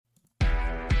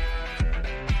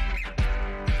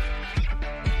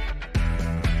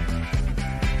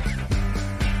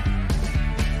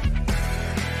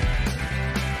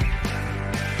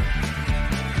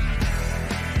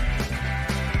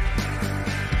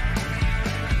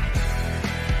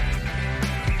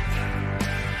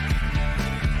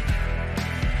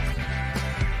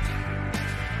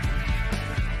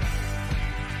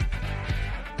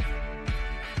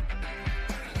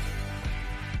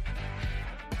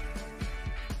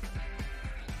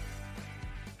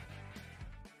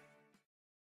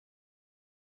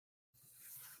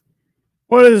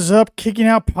What is up, Kicking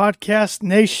Out Podcast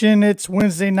Nation? It's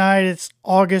Wednesday night. It's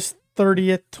August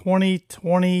 30th,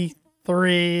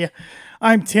 2023.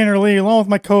 I'm Tanner Lee, along with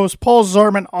my co-host Paul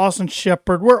Zartman, Austin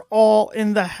Shepard. We're all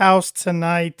in the house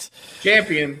tonight.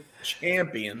 Champion.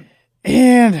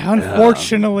 And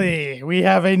unfortunately, we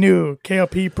have a new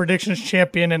KOP Predictions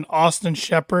champion in Austin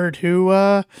Shepard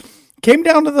who came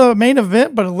down to the main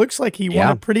event, but it looks like he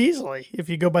won it pretty easily if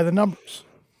you go by the numbers.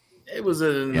 It was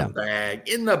in the bag.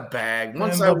 In the bag.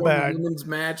 Once I won the women's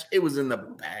match, it was in the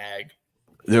bag.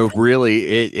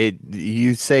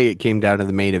 You say it came down to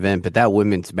the main event, but that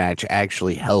women's match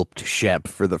actually helped Shep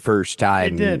for the first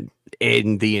time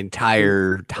in the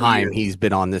entire time he's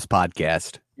been on this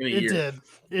podcast.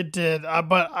 It did.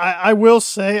 But I will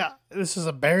say, this is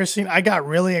embarrassing. I got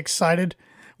really excited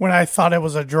when I thought it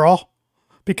was a draw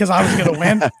because I was going to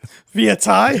win via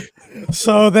tie.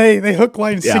 So they hook,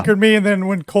 line, sinkered me. And then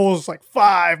when Cole's like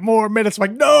 5 more minutes, I'm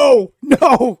like, no,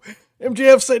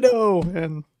 MJF say no.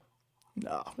 And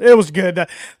no, it was good.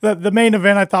 The main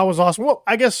event I thought was awesome. Well,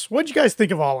 I guess, what'd you guys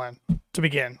think of All In to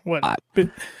begin?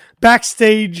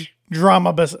 Backstage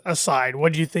drama aside,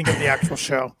 what'd you think of the actual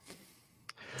show?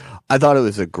 I thought it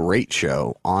was a great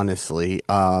show, honestly.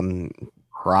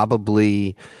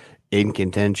 Probably in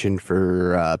contention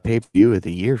for pay-per-view of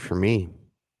the year for me.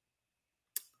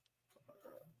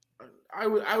 I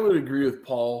would agree with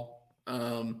Paul.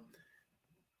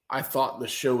 I thought the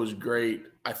show was great.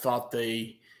 I thought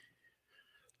they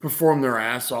performed their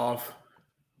ass off.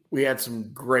 We had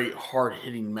some great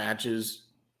hard-hitting matches.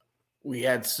 We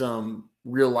had some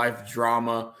real-life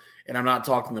drama. And I'm not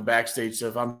talking the backstage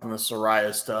stuff. I'm talking the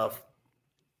Soraya stuff.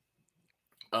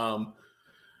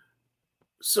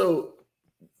 So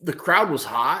the crowd was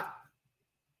hot.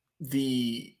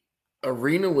 The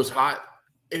arena was hot.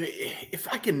 If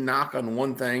I can knock on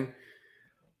one thing,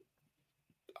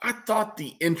 I thought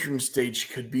the entrance stage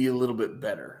could be a little bit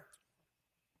better.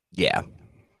 Yeah.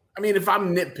 I mean, if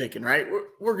I'm nitpicking, right?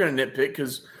 We're going to nitpick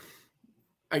because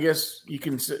I guess you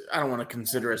can. I don't want to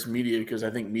consider us media because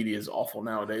I think media is awful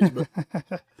nowadays. But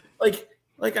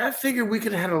like I figured we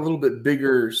could have had a little bit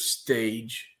bigger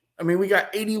stage. I mean, we got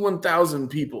 81,000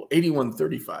 people,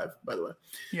 8135, by the way.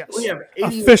 Yes, we have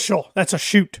official. That's a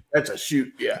shoot. That's a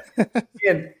shoot. Yeah,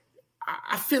 and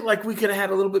I feel like we could have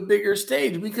had a little bit bigger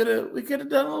stage. We could have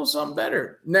done a little something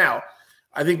better. Now,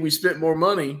 I think we spent more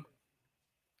money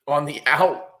on the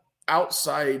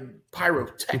outside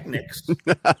pyrotechnics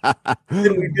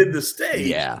than we did the stage.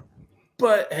 Yeah.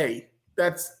 But hey,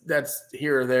 that's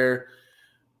here or there.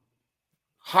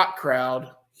 Hot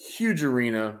crowd, huge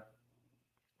arena,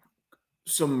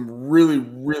 some really,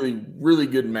 really, really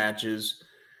good matches.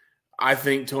 I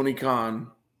think Tony Khan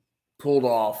pulled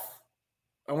off,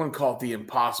 I wouldn't call it the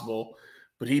impossible,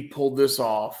 but he pulled this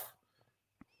off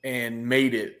and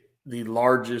made it the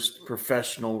largest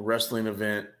professional wrestling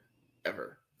event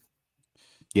ever.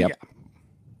 Yep.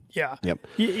 Yeah. Yep.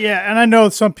 Yeah, and I know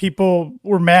some people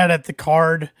were mad at the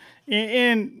card,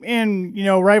 and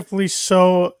rightfully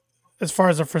so, as far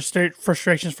as the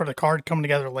frustrations for the card coming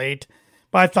together late.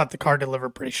 But I thought the card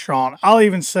delivered pretty strong. I'll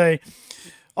even say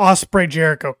Ospreay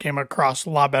Jericho came across a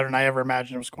lot better than I ever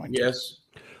imagined it was going to. Yes.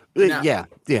 Now,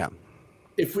 yeah.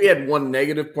 If we had one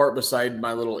negative part beside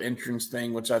my little entrance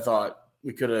thing, which I thought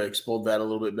we could have explored that a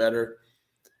little bit better,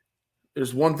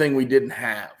 there's one thing we didn't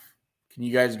have. Can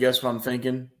you guys guess what I'm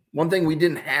thinking? One thing we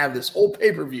didn't have this whole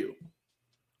pay-per-view.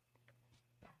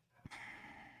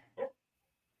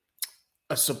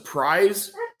 A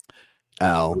surprise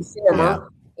performer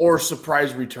or a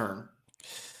surprise return.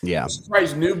 Yeah. A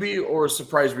surprise newbie or a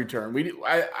surprise return.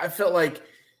 I felt like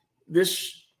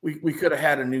this we could have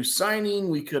had a new signing.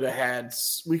 We could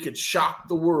shock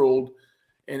the world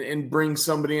and bring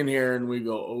somebody in here and we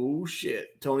go, oh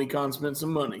shit, Tony Khan spent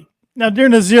some money. Now,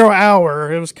 during the 0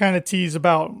 hour, it was kind of teased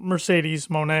about Mercedes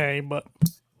Moné, but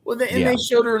they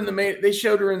showed her in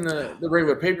the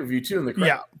regular pay-per-view too in the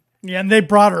crowd. Yeah, and they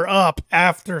brought her up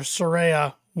after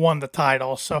Soraya won the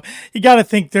title, so you got to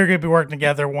think they're going to be working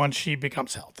together once she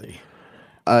becomes healthy.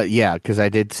 Yeah, because I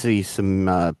did see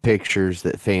some pictures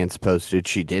that fans posted.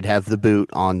 She did have the boot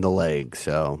on the leg,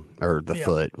 or the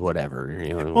foot, whatever.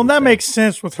 Well, that makes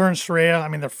sense with her and Soraya. I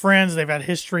mean, they're friends. They've had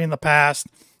history in the past.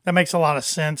 That makes a lot of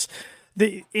sense.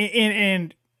 I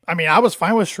mean, I was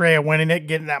fine with Soraya winning it,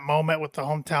 getting that moment with the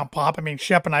hometown pop. I mean,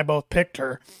 Shep and I both picked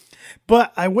her.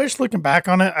 But I wish, looking back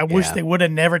on it, I wish they would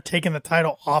have never taken the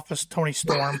title off of Toni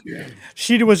Storm.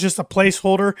 She was just a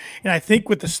placeholder. And I think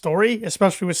with the story,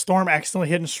 especially with Storm accidentally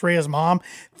hitting Soraya's mom,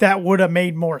 that would have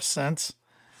made more sense.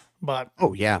 But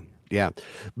yeah.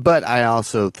 But I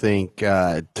also think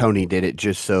Tony did it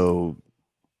just so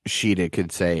Sheeta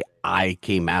could say, I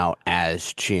came out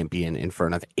as champion in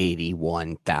front of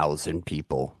 81,000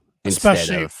 people Especially,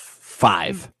 instead of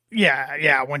 5.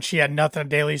 Yeah, when she had nothing at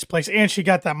Daly's place, and she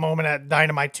got that moment at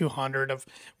Dynamite 200 of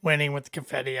winning with the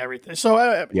confetti, everything.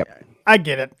 So Yep. I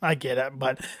get it.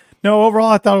 But no,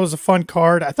 overall, I thought it was a fun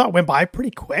card. I thought it went by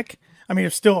pretty quick. I mean,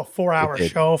 it's still a 4-hour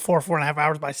show, 4.5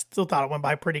 hours, but I still thought it went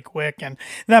by pretty quick. And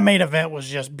that main event was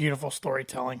just beautiful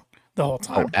storytelling the whole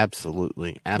time. Oh,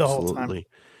 absolutely. The whole time. Absolutely.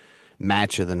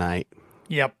 Match of the night.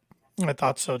 Yep, I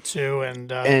thought so too. And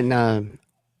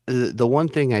the one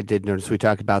thing I did notice, we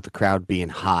talked about the crowd being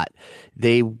hot.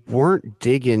 They weren't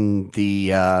digging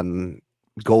the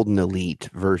Golden Elite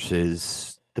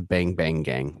versus the Bang Bang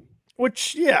Gang. They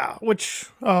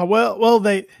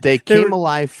came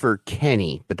alive for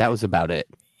Kenny, but that was about it.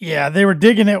 Yeah, they were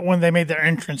digging it when they made their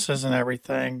entrances and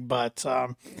everything. But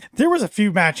there was a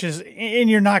few matches, and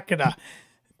you're not gonna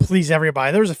please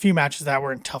everybody. There was a few matches that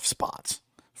were in tough spots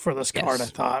for this card, I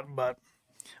thought. But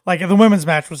like the women's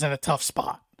match was in a tough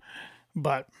spot.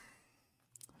 But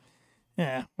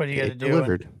yeah, what are you gonna do?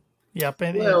 Delivered. Yep.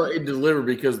 It delivered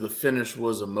because the finish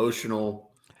was emotional.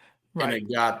 Right. And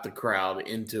it got the crowd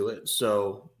into it,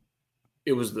 so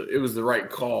it was the right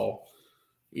call.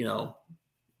 You know,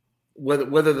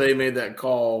 whether they made that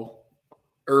call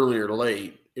early or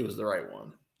late, it was the right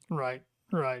one. Right.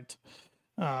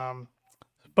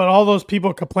 But all those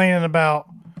people complaining about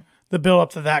the build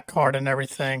up to that card and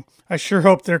everything, I sure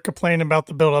hope they're complaining about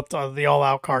the build up to the All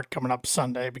Out card coming up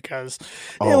Sunday because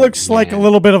it looks like a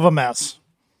little bit of a mess.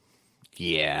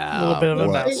 Yeah. A little bit of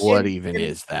a mess. What even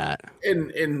is that?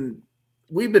 And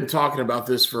we've been talking about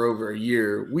this for over a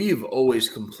year. We've always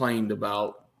complained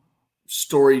about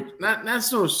not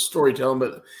so storytelling,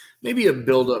 but maybe a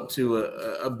build up to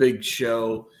a big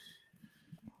show.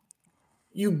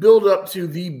 You build up to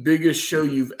the biggest show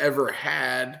you've ever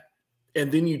had,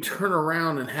 and then you turn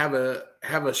around and have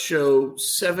a show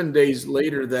 7 days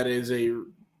later that is a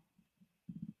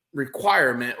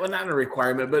requirement. Well, not a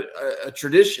requirement, but a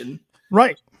tradition.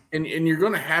 Right. And you're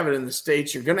going to have it in the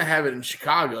States. You're going to have it in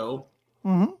Chicago.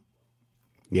 Mm-hmm.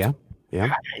 Yeah.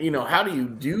 How do you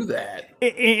do that?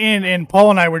 And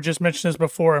Paul and I were just mentioning this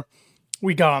before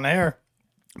we got on air.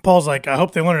 Paul's like, I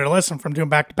hope they learned a lesson from doing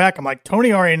back-to-back. I'm like,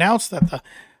 Tony already announced that the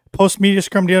post-media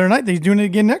scrum the other night that he's doing it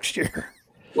again next year.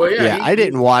 Well, yeah. I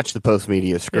didn't watch the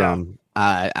post-media scrum.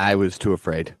 Yeah. I was too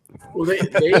afraid. Well,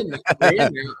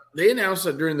 they announced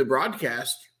that during the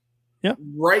broadcast. Yep.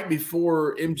 Right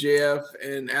before MJF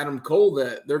and Adam Cole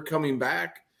that they're coming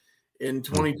back in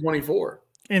 2024.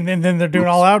 And then they're doing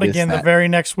All Out again the very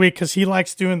next week because he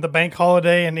likes doing the bank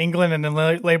holiday in England and then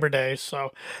Labor Day.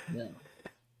 So,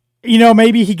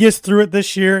 maybe he gets through it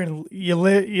this year and you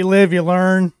live, you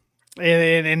learn,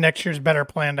 and next year's better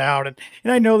planned out. And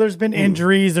I know there's been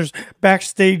injuries. There's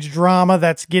backstage drama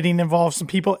that's getting involved. Some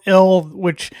people ill,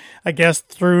 which I guess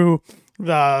through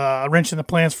the wrench in the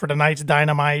plans for tonight's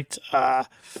Dynamite.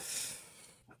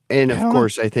 And of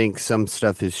course, I think some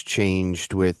stuff has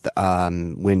changed with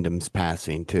Wyndham's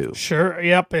passing too. Sure.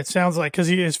 Yep. It sounds like because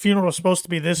his funeral was supposed to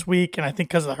be this week, and I think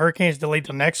because of the hurricanes delayed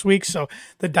till next week. So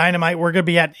the Dynamite we're going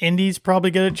to be at Indy's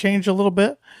probably going to change a little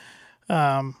bit.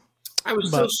 I was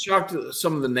so shocked at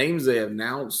some of the names they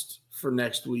announced for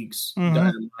next week's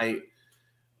Dynamite.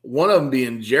 One of them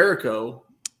being Jericho,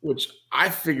 which I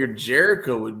figured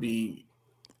Jericho would be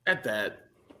at that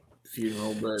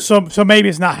funeral, but so maybe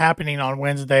it's not happening on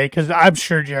Wednesday because I'm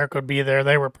sure Jericho would be there.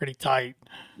 They were pretty tight.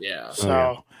 Yeah.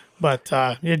 So, but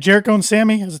Jericho and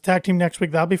Sammy as a tag team next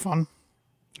week. That'll be fun.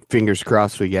 Fingers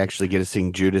crossed we actually get to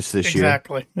sing Judas this year.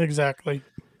 Exactly.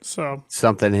 So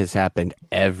something has happened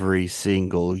every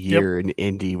single year in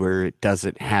Indy where it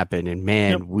doesn't happen, and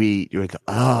man,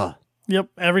 Yep,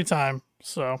 every time.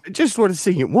 So I just want to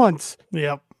sing it once.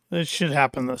 Yep. It should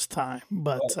happen this time,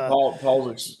 but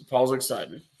Paul's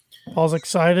excited. Paul's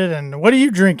excited, and what are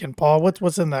you drinking, Paul?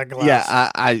 What's in that glass?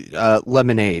 Yeah, I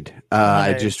lemonade.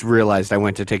 I just realized I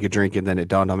went to take a drink, and then it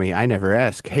dawned on me I never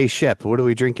asked. Hey, Shep, what are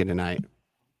we drinking tonight?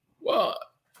 Well,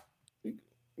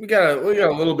 we got a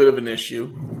little bit of an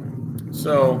issue.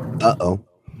 So,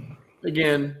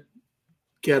 again,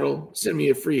 Kettle, send me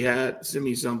a free hat, send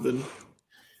me something.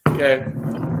 Okay,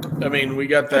 I mean we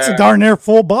got that. That's a darn near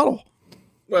full bottle.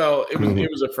 Well, it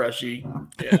was a freshie.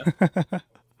 Yeah.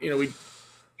 We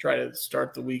try to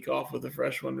start the week off with a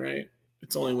fresh one, right?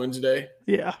 It's only Wednesday.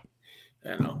 Yeah.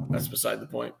 I know. That's beside the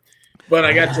point. But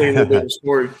I got to tell you a little bit of a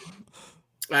story.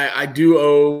 I do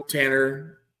owe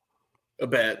Tanner a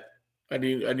bet. I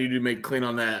need to make clean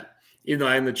on that. Even though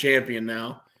I'm the champion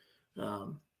now,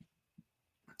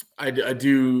 I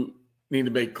do need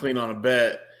to make clean on a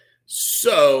bet.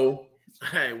 So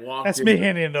I walked. That's me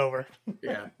handing it over.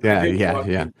 Yeah,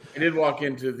 Yeah. I did walk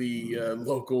into the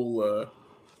local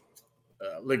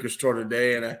liquor store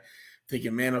today, and I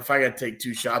thinking, man, if I got to take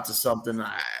 2 shots of something,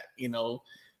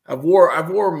 I've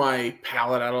wore my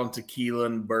palate out on tequila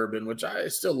and bourbon, which I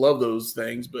still love those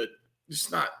things, but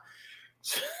just not.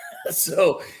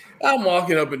 So I'm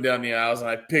walking up and down the aisles, and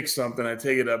I pick something. I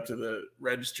take it up to the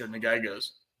register, and the guy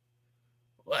goes,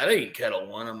 "Well, that ain't Kettle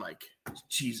One." I'm like,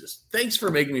 Jesus, thanks for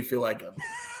making me feel like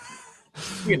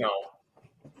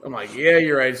I'm like, yeah,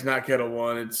 you're right. It's not Kettle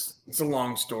One. It's a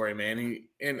long story, man.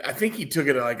 And I think he took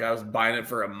it like I was buying it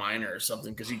for a minor or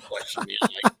something because he questioned me.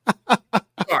 Like,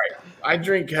 all right, I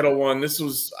drink Kettle One. This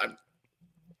was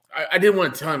I didn't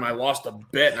want to tell him I lost a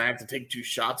bet and I have to take 2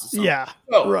 shots of something. Yeah,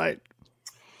 right.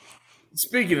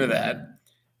 Speaking of that,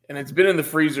 and it's been in the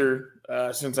freezer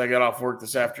since I got off work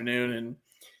this afternoon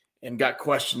and got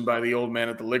questioned by the old man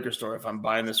at the liquor store if I'm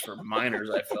buying this for minors,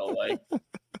 I felt like.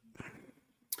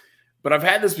 But I've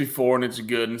had this before, and it's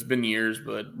good, and it's been years.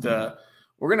 But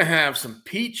we're going to have some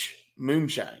peach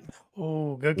moonshine.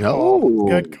 Oh, good call. Oh,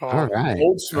 good call. All right.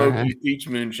 Old Smoky peach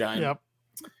moonshine. Yep.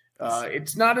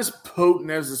 It's not as potent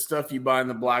as the stuff you buy in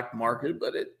the black market,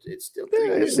 but it's still pretty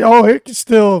good. It can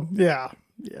still, yeah.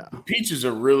 Peaches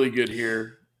are really good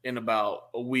here in about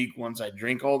a week once I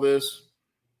drink all this.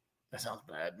 That sounds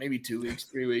bad. Maybe 2 weeks,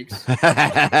 3 weeks.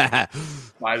 By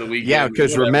the weekend. Yeah,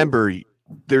 because remember,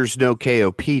 there's no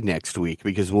KOP next week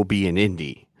because we'll be in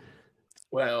Indy.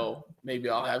 Well, maybe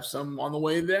I'll have some on the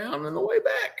way down and the way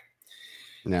back.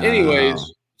 No.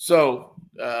 Anyways, so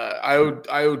I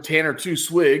owe Tanner 2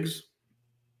 swigs.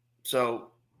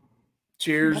 So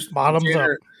cheers, Bottoms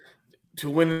Tanner, up. to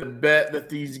win the bet that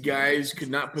these guys could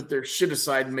not put their shit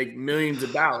aside and make millions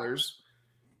of dollars.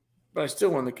 But I still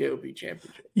won the KOP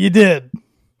championship. You did.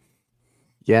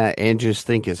 Yeah, and just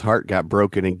think his heart got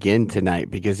broken again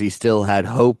tonight because he still had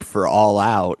hope for All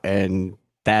Out, and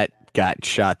that got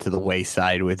shot to the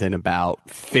wayside within about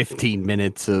 15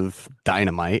 minutes of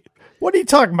Dynamite. What are you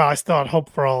talking about? I still had hope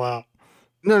for All Out.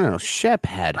 No. Shep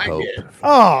had I hope. did.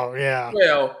 Oh, yeah.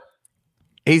 Well,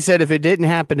 He said if it didn't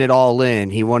happen at All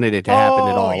In, he wanted it to happen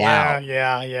at All Out.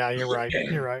 Yeah. You're right.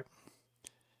 You're right.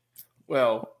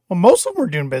 Well, most of them were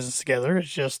doing business together. It's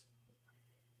just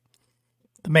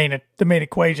the main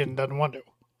equation doesn't want to.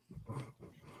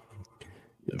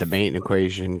 The main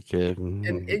equation.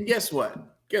 and guess what?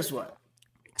 Guess what?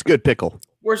 It's good pickle.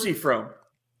 Where's he from?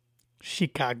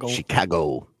 Chicago.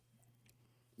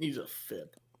 He's a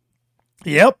fib.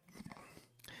 Yep.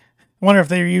 Wonder if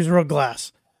they use real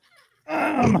glass.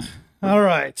 All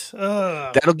right.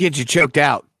 That'll get you choked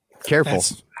out. Careful.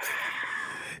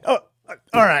 All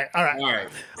right. All right.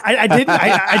 I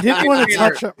didn't want to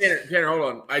touch. Tanner, hold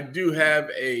on. I do have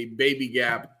a Baby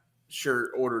Gap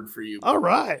shirt ordered for you. All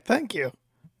right. Thank you.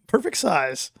 Perfect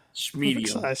size. Medium.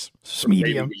 Perfect size.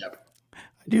 Medium.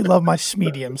 I do love my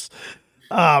mediums.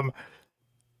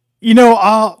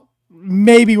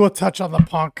 Maybe we'll touch on the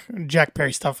Punk Jack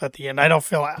Perry stuff at the end. I don't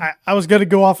feel I was going to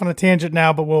go off on a tangent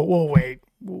now, but we'll wait.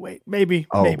 We'll wait. Maybe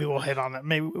we'll hit on it.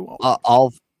 Maybe we won't.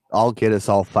 I'll get us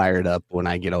all fired up when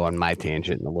I get on my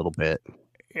tangent in a little bit.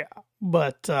 Yeah,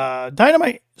 but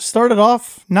Dynamite started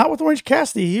off not with Orange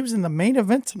Cassidy. He was in the main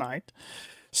event tonight.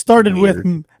 Started with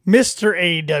Mr.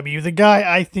 AEW, the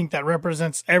guy I think that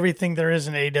represents everything there is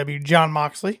in AEW, Jon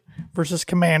Moxley versus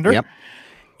Commander. Yep.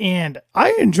 And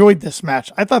I enjoyed this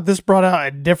match. I thought this brought out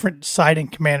a different side in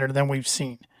Commander than we've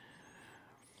seen.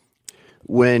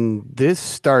 When this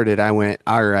started, I went,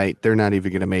 all right, they're not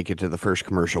even going to make it to the first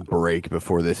commercial break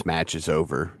before this match is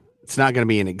over. It's not going to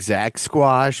be an exact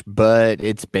squash, but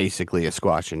it's basically a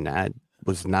squash, and that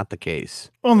was not the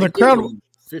case. Well, the crowd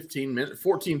 15 minutes.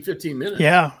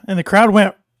 Yeah, and the crowd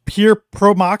went pure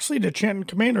pro Moxley to chanting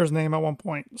Commander's name at one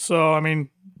point. So, I mean,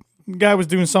 the guy was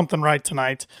doing something right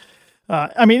tonight.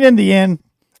 In the end,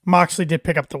 Moxley did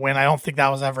pick up the win. I don't think that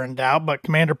was ever in doubt, but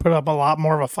Commander put up a lot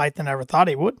more of a fight than I ever thought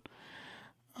he would.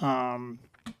 The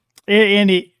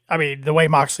way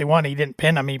Moxley won, he didn't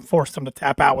pin him. He forced him to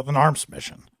tap out with an arm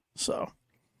submission. So,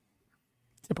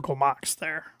 typical Mox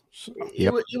there. So.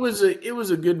 Yep. It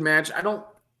was a good match. I don't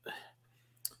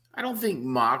think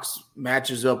Mox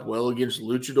matches up well against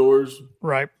luchadors.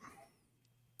 Right.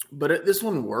 But this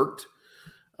one worked.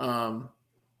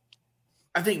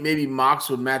 I think maybe Mox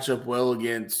would match up well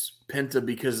against Penta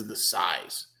because of the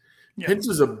size. Yeah.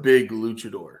 Penta's a big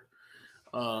luchador.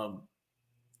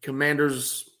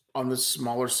 Commander's on the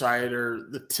smaller side or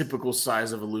the typical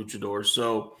size of a luchador.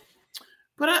 So,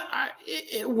 but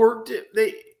it worked.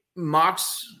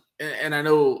 Mox, and I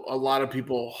know a lot of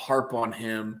people harp on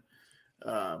him.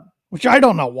 Which I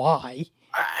don't know why.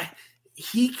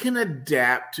 he can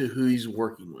adapt to who he's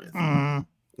working with.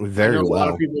 Very I know well. A lot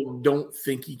of people don't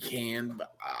think he can,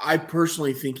 but I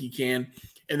personally think he can.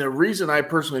 And the reason I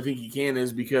personally think he can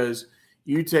is because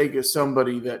you take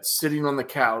somebody that's sitting on the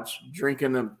couch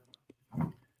drinking a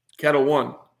Kettle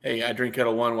One. Hey, I drink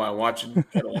Kettle One while I'm watching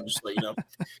Kettle One, just to let you know.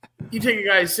 You take a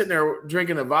guy sitting there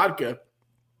drinking a vodka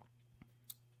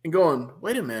and going,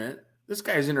 wait a minute, this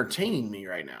guy's entertaining me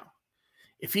right now.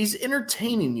 If he's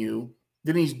entertaining you,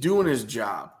 then he's doing his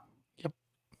job. Yep.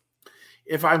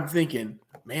 If I'm thinking,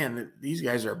 man, these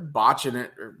guys are botching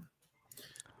it or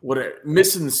whatever,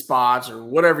 missing spots or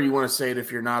whatever you want to say it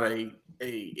if you're not a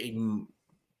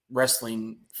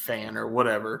wrestling fan or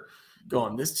whatever,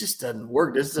 going, this just doesn't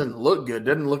work. This doesn't look good.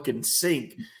 Doesn't look in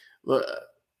sync.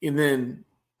 And then,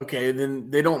 okay,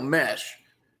 then they don't mesh.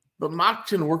 But Mox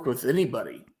can work with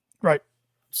anybody. Right.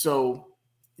 So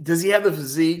does he have the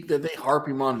physique that they harp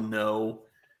him on? No.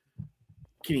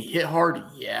 Can he hit hard?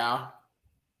 Yeah.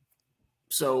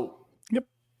 So, yep.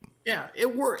 Yeah,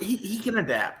 it worked. He can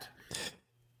adapt.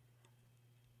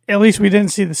 At least we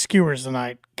didn't see the skewers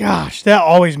tonight. Gosh, that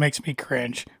always makes me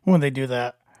cringe when they do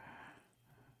that.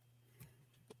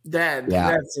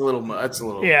 That's a little.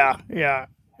 Yeah.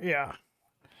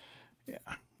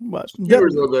 But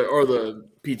skewers or the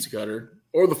pizza cutter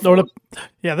or the floor.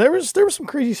 Yeah, there was some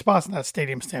crazy spots in that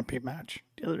Stadium Stampede match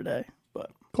the other day,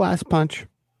 but Glass punch.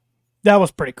 That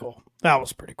was pretty cool.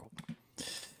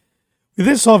 We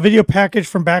then saw a video package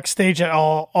from backstage at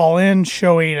All In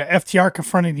showing FTR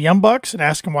confronting the Young Bucks and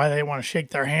asking why they want to shake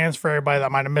their hands for everybody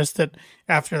that might have missed it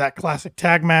after that classic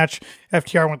tag match.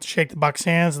 FTR went to shake the Bucks'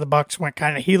 hands. The Bucks went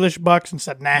kind of heelish Bucks and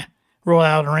said, nah, rolled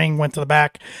out of the ring, went to the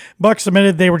back. Bucks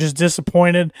admitted they were just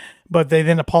disappointed, but they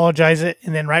then apologized it,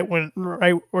 and then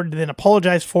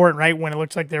apologized for it right when it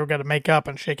looks like they were going to make up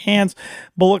and shake hands.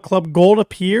 Bullet Club Gold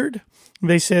appeared.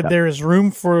 They said there is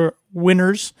room for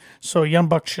winners, so Young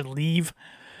Bucks should leave.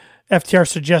 FTR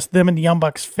suggests them and the Young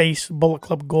Bucks face Bullet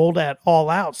Club Gold at All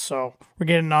Out, so we're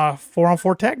getting a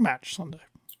 4-on-4 tag match Sunday.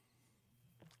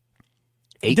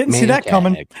 Didn't see that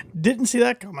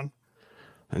coming.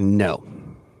 No.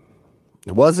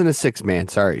 It wasn't a 6-man.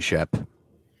 Sorry, Shep.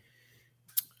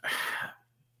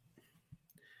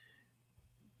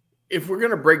 If we're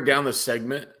going to break down the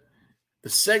segment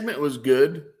was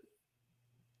good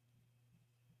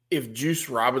if Juice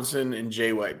Robinson and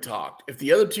Jay White talked. If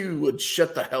the other two would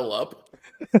shut the hell up.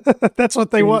 That's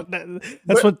what they want.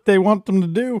 That's what they want them to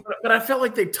do. But I felt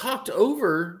like they talked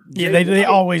over. They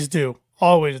always do.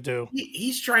 Always do.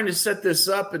 He's trying to set this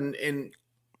up, and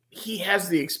he has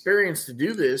the experience to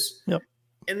do this. Yep.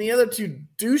 And the other two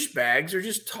douchebags are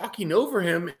just talking over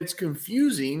him. It's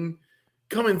confusing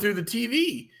coming through the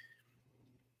TV.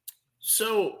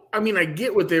 So, I mean, I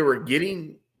get what they were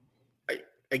getting.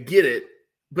 I get it.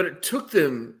 But it took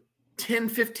them 10,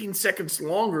 15 seconds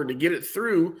longer to get it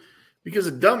through because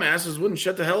the dumbasses wouldn't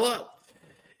shut the hell up.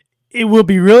 It will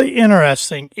be really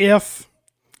interesting if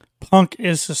Punk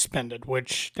is suspended,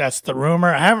 which that's the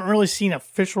rumor. I haven't really seen an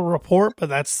official report, but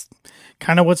that's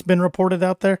kind of what's been reported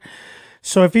out there.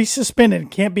 So if he's suspended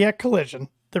and can't be at Collision,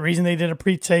 the reason they did a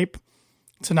pre-tape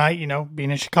tonight,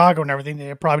 being in Chicago and everything,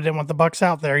 they probably didn't want the Bucks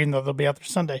out there, even though they'll be out there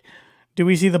Sunday. Do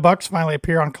we see the Bucks finally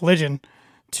appear on Collision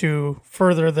to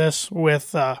further this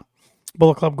with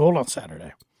Bullet Club Gold on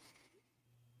Saturday?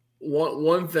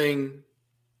 One thing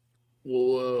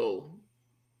will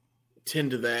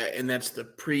tend to that, and that's the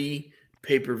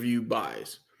pre-pay-per-view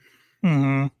buys,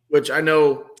 which I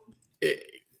know,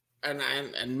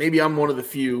 and maybe I'm one of the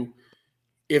few.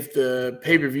 If the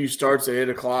pay-per-view starts at 8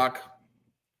 o'clock,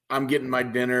 I'm getting my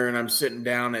dinner and I'm sitting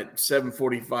down at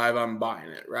 7:45. I'm buying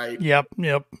it, right? Yep.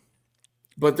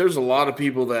 But there's a lot of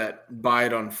people that buy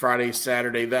it on Friday,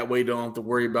 Saturday. That way, you don't have to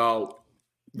worry about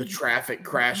the traffic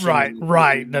crashing.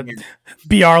 Right.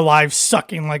 BR Live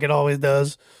sucking like it always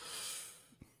does.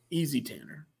 Easy,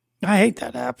 Tanner. I hate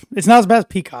that app. It's not as bad as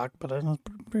Peacock, but it's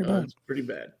pretty bad. It's pretty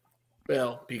bad.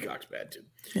 Well, Peacock's bad too.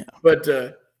 Yeah.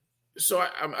 But so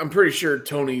I'm pretty sure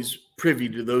Tony's privy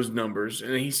to those numbers,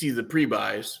 and he sees the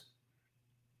pre-buys.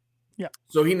 Yeah.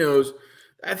 So he knows.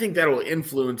 I think that will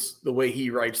influence the way he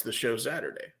writes the show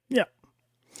Saturday. Yeah.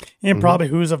 And probably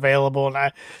who's available. And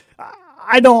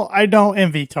I don't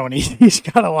envy Tony. He's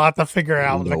got a lot to figure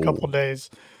out in a couple of days.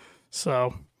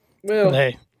 So, well,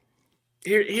 hey.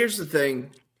 Here's the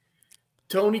thing.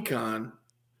 Tony Khan,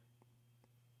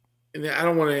 and I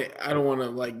don't want to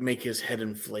like make his head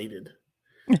inflated.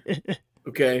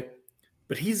 Okay?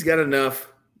 But he's got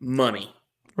enough money.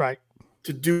 Right.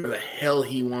 To do what the hell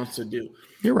he wants to do.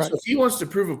 You're right. So if he wants to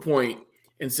prove a point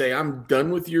and say, I'm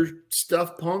done with your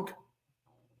stuff, Punk,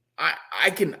 I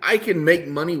can make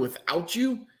money without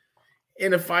you,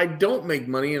 And if I don't make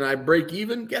money and I break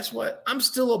even, guess what? I'm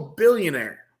still a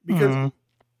billionaire because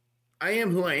I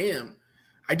am who I am.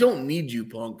 I don't need you,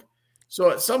 Punk.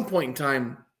 So at some point in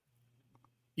time,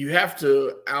 you have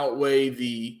to outweigh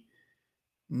the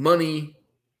money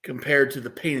compared to the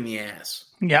pain in the ass.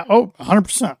 Yeah. Oh,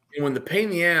 100%. And when the pain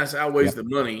in the ass outweighs the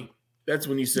money, that's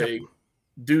when you say,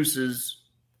 deuces,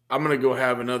 I'm going to go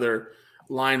have another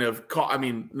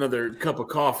another cup of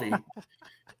coffee,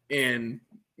 and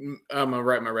I'm going to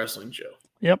write my wrestling show.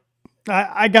 Yep.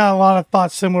 I got a lot of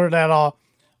thoughts similar to that.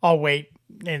 I'll wait,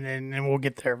 and then we'll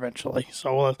get there eventually.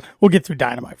 So we'll get through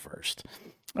Dynamite first.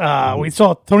 We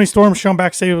saw Toni Storm shown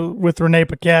backstage with Renee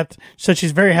Paquette. Said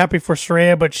she's very happy for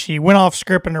Saraya, but she went off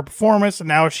script in her performance, and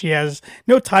now she has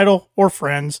no title or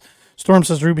friends. Storm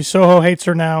says Ruby Soho hates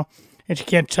her now, and she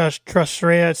can't trust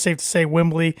Saraya. It's safe to say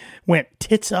Wembley went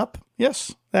tits up.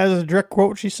 Yes, that is a direct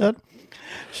quote she said.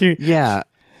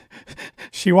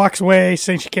 She walks away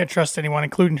saying she can't trust anyone,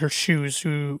 including her shoes,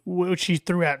 which she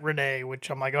threw at Renee, which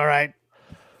I'm like, all right.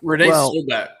 Renee sold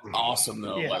that awesome,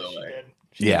 though, by the way.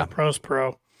 She's a pro's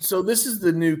pro. So this is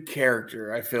the new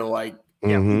character, I feel like,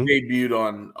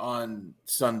 debuted on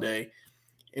Sunday.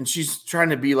 And she's trying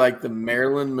to be like the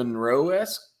Marilyn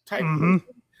Monroe-esque type person.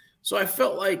 So I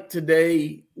felt like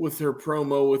today with her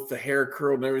promo, with the hair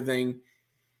curled and everything,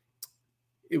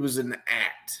 it was an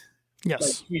act.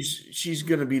 Yes. Like she's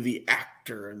going to be the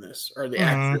actor in this, or the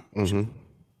actress.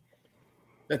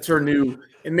 That's her new,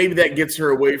 and maybe that gets her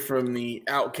away from the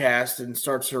outcast and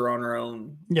starts her on her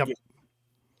own. Yep.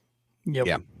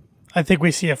 I think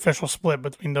we see official split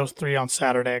between those three on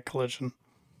Saturday at Collision.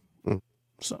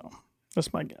 So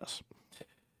that's my guess.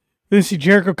 Then see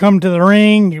Jericho come to the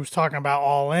ring. He was talking about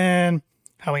All In,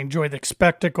 how he enjoyed the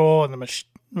spectacle and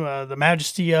the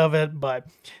majesty of it. But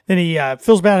then he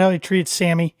feels bad how he treated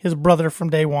Sammy, his brother from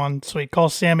day one. So he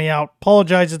calls Sammy out,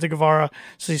 apologizes to Guevara.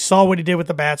 So he saw what he did with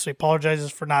the bat, so he apologizes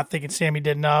for not thinking Sammy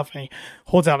did enough. And he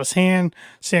holds out his hand.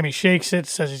 Sammy shakes it,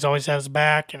 says he's always had his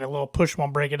back, and a little push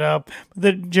won't break it up. But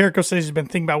then Jericho says he's been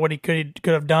thinking about what he could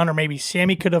have done, or maybe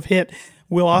Sammy could have hit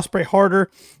Will Ospreay harder.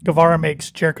 Guevara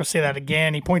makes Jericho say that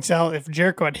again. He points out if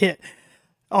Jericho had hit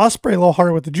Ospreay a little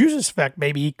harder with the Judas effect,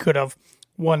 maybe he could have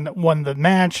won the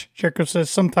match. Jericho says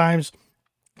sometimes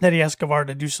that he asks Guevara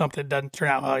to do something that doesn't turn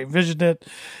out how he envisioned it.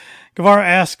 Guevara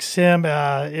asks him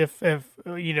if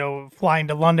flying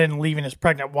to London and leaving his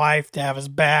pregnant wife to have his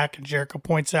back, and Jericho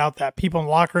points out that people in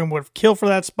the locker room would have killed for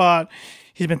that spot.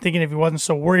 He's been thinking if he wasn't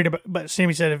so worried about, but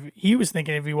Sammy said if he was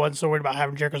thinking if he wasn't so worried about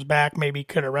having Jericho's back, maybe he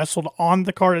could have wrestled on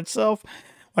the card itself.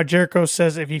 While Jericho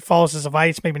says if he follows his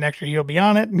advice, maybe next year he'll be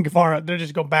on it. And Guevara, they're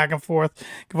just going back and forth.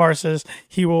 Guevara says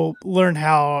he will learn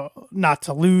how not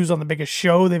to lose on the biggest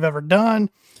show they've ever done.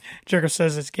 Jericho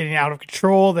says it's getting out of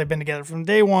control. They've been together from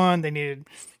day one. They need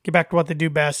to get back to what they do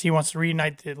best. He wants to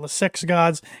reunite the Sex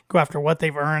Gods, go after what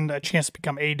they've earned, a chance to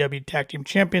become AEW Tag Team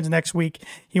Champions next week.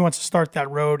 He wants to start that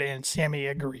road, and Sammy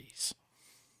agrees.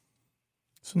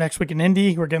 So next week in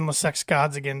Indy, we're getting the Sex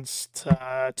Gods against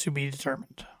To Be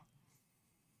Determined.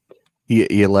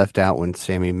 You left out when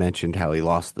Sammy mentioned how he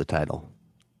lost the title.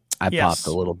 I popped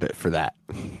a little bit for that.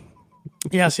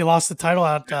 Yes, he lost the title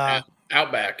at Outback.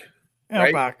 Outback.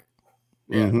 Right?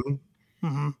 Yeah.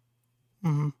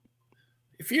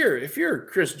 If you're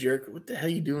Chris Jericho, what the hell are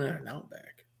you doing at an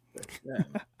Outback? Yeah.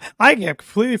 I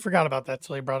completely forgot about that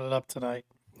till he brought it up tonight.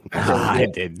 I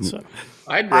didn't. So,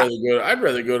 I'd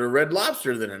rather go to Red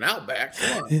Lobster than an Outback.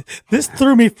 Come on. This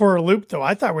threw me for a loop, though.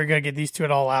 I thought we were going to get these two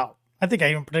at All Out. I think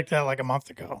I even predicted that like a month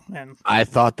ago, and I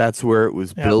thought that's where it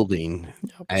was building.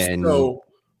 Yep. And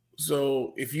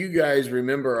so if you guys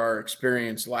remember our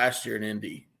experience last year in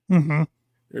Indy,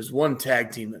 there's one tag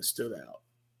team that stood out.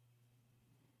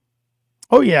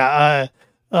 Oh yeah,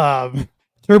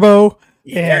 Turbo,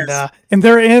 yes. and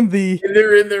they're in the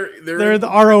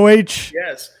ROH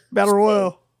yes Battle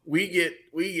Royal.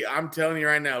 I'm telling you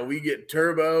right now, we get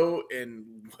Turbo and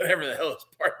whatever the hell his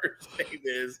partner's name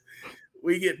is.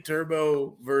 We get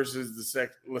Turbo versus the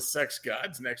Sex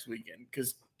Gods next weekend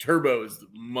because Turbo is the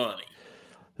money.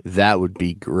 That would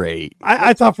be great.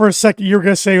 I thought for a second you were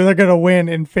going to say they're going to win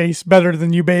and face Better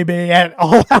Than You Baby at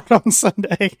All Out on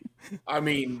Sunday. I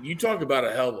mean, you talk about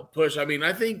a hell of a push. I mean,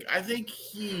 I think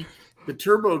the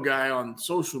Turbo guy on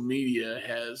social media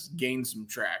has gained some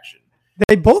traction.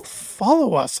 They both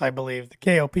follow us, I believe. The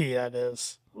KOP, that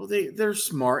is. Well, they're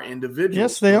smart individuals.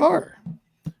 Yes, they are.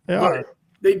 They are.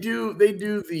 They do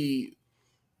the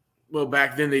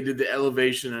back then they did the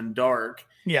Elevation and Dark.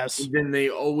 Yes. And then they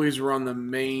always were on the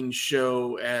main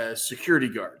show as security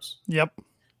guards. Yep.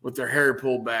 With their hair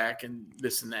pulled back and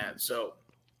this and that. So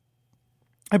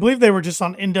I believe they were just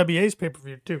on NWA's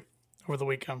pay-per-view too over the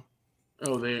weekend.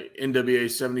 Oh, the NWA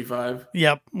 75.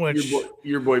 Yep, which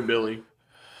Your boy Billy.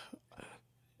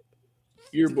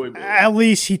 Your boy Billy. at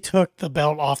least he took the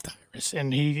belt off Tyrus,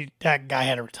 and that guy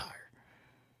had to retire.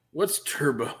 What's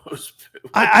Turbo's?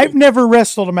 I've never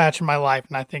wrestled a match in my life,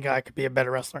 and I think I could be a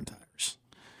better wrestler than Tyrus.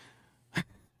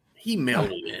 He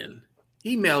mailed it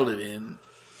in.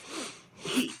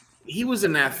 He was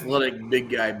an athletic big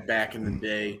guy back in the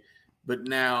day, but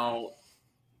now,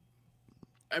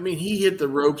 I mean, he hit the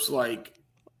ropes like.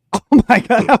 Oh my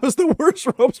god, that was the worst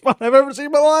rope spot I've ever seen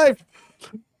in my life.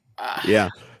 Yeah.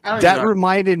 That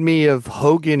reminded me of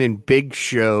Hogan and Big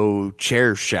Show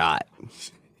chair shot.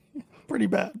 Pretty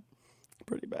bad.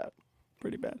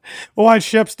 Well, while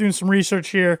Shep's doing some research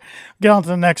here, get on to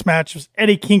the next match. It was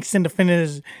Eddie Kingston defending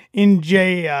his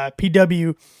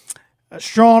NJPW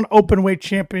Strong Openweight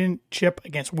Championship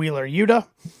against Wheeler Yuta.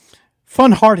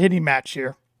 Fun, hard-hitting match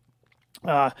here.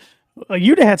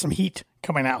 Yuta had some heat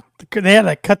coming out. They had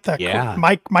to cut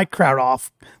the mic crowd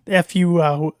off. The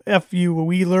F.U.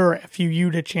 Wheeler, F.U.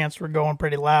 Yuta chants were going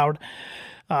pretty loud.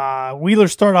 Wheeler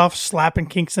started off slapping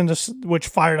Kingston, which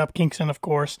fired up Kingston, of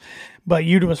course. But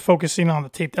Yuta was focusing on the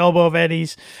taped elbow of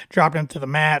Eddie's, dropping him to the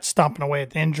mat, stomping away at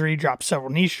the injury, dropped several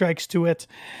knee strikes to it.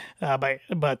 But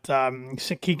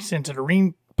sent Kingston to the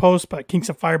ring post, but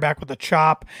Kingston fired back with a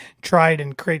chop, tried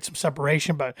and create some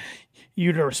separation, but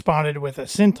Yuta responded with a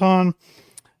senton.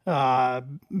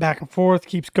 Back and forth,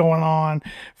 keeps going on.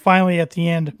 Finally, at the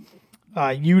end,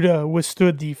 Yuta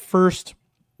withstood the first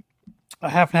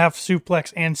half and half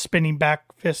suplex and spinning back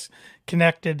fist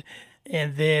connected,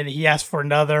 and then he asked for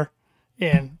another,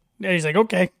 and he's like,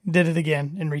 okay, did it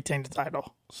again and retained the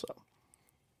title. So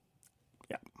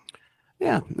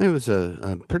yeah, it was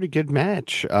a pretty good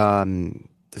match,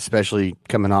 especially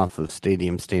coming off of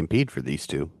Stadium Stampede for these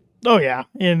two. Oh yeah,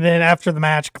 and then after the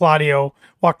match, Claudio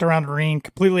walked around the ring,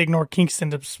 completely ignored Kingston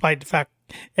despite the fact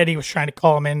Eddie was trying to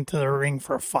call him into the ring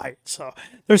for a fight. So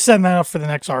they're setting that up for the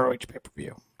next ROH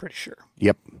pay-per-view. Pretty sure.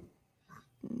 Yep.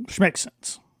 Which makes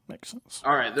sense.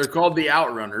 All right, they're called the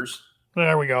Outrunners.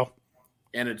 There we go.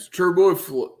 And it's Turbo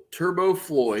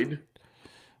Floyd.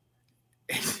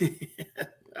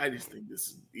 I just think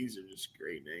these are just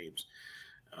great names.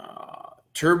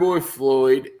 Turbo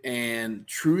Floyd and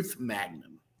Truth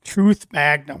Magnum.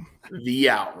 The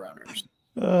Outrunners.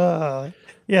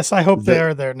 Yes, I hope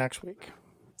they're there next week.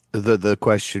 The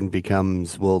question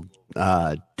becomes, will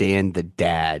Dan the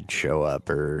Dad show up?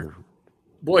 Or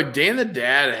boy, Dan the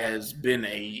Dad has been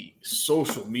a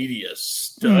social media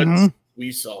stud. Mm-hmm.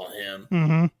 We saw him,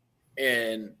 mm-hmm.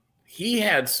 and he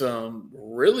had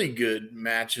really good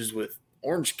matches with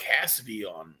Orange Cassidy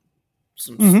on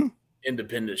some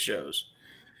independent shows.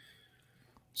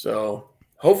 So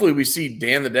hopefully we see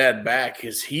Dan the Dad back,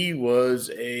 because he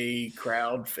was a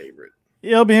crowd favorite.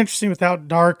 It'll be interesting without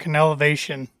Dark and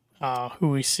Elevation, who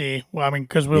we see. Well, I mean,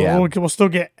 because we'll still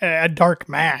get a Dark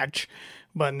match,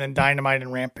 but then Dynamite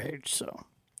and Rampage. So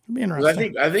it'll be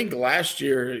interesting. I think last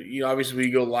year, obviously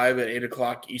we go live at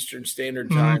 8:00 Eastern Standard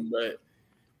Time, but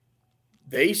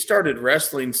they started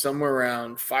wrestling somewhere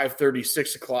around 5:30,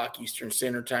 6:00 Eastern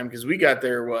Standard Time, because we got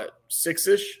there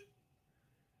 6-ish,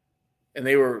 and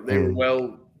they were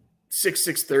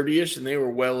 6:30ish, and they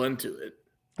were well into it.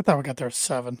 I thought we got there at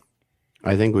 7.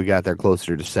 I think we got there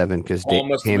closer to 7 because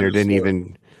Tanner didn't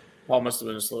even. Paul must have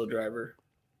been a slow driver.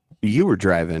 You were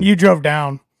driving. You drove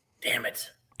down. Damn it.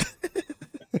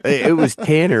 It was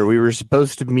Tanner. We were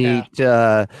supposed to meet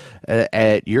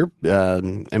at your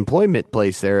employment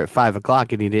place there at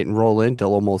 5:00, and he didn't roll in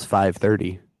till almost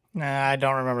 5:30. Nah, I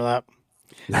don't remember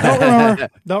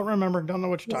that. Don't remember. Don't know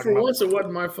what you're talking about. For once, it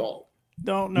wasn't my fault.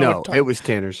 Don't know. No, it was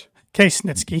Tanner's. Case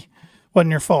Snitsky.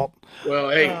 Wasn't your fault. Well,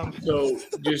 hey, so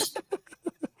just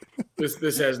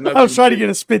this has nothing. I was trying to get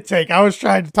a spit take. I was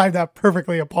trying to time that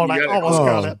perfectly, Paul. I almost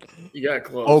got it. You got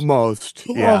close. Almost.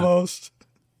 Yeah. Almost.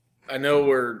 I know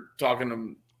we're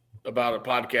talking about a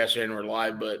podcast and we're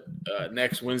live, but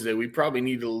next Wednesday we probably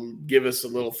need to give us a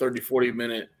little 30-40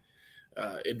 minute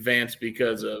advance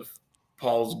because of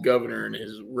Paul's governor and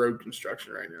his road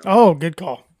construction right now. Oh, good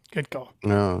call.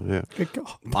 Oh, yeah. Good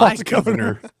call. My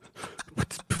governor.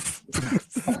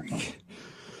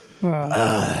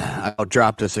 I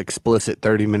dropped us explicit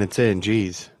 30 minutes in.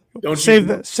 Jeez. Save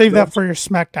that for your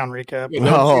SmackDown recap.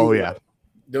 Yeah.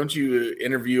 Don't you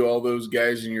interview all those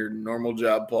guys in your normal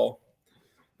job, Paul?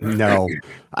 No,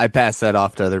 I pass that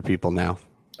off to other people now.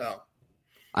 Oh,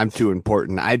 I'm too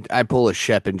important. I pull a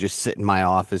Shep and just sit in my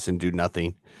office and do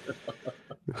nothing.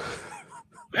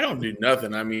 I don't do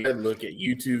nothing. I mean, I look at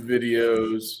YouTube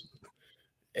videos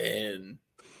and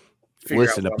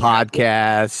listen to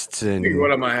podcasts and figure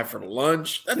what I'm gonna have for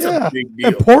lunch. That's Yeah. a big deal.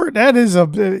 Important. That is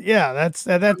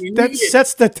that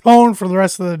sets the tone for the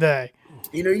rest of the day.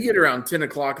 You get around 10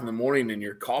 o'clock in the morning and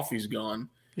your coffee's gone.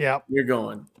 Yeah. You're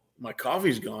going, my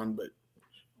coffee's gone, but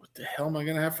what the hell am I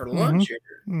going to have for lunch here?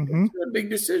 Mm-hmm. It's a big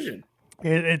decision.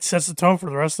 It sets the tone for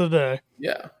the rest of the day.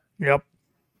 Yeah. Yep.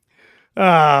 All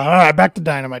right, back to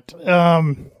Dynamite.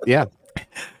 yeah.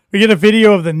 We get a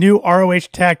video of the new ROH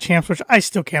Tag Champs, which I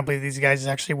still can't believe these guys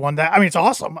actually won that. I mean, it's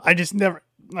awesome. I just never.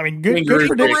 I mean, good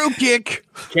for them. Kangaroo kick.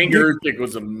 Kangaroo kick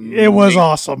was amazing. It was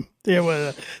awesome. It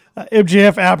was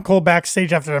MJF, Adam Cole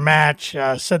backstage after the match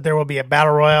said there will be a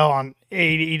battle royal on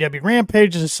AEW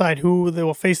Rampage to decide who they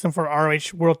will face them for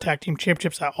ROH World Tag Team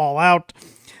Championships at All Out.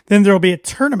 Then there will be a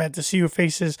tournament to see who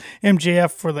faces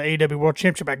MJF for the AEW World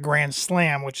Championship at Grand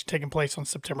Slam, which is taking place on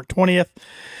September 20th.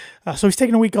 So he's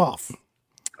taking a week off.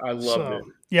 I loved it.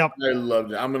 Yep. I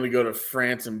loved it. I'm going to go to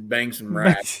France and bang some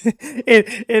rats.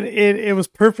 It was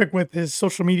perfect with his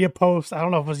social media post. I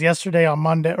don't know if it was yesterday on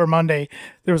Monday.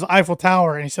 There was Eiffel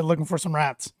Tower, and he said looking for some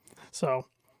rats. So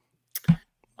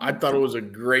I thought it was a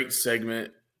great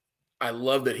segment. I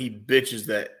love that he bitches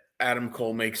that Adam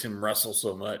Cole makes him wrestle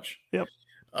so much. Yep.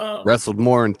 Wrestled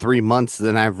more in 3 months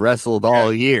than I've wrestled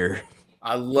all year.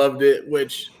 I loved it,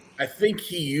 which I think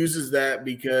he uses that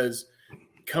because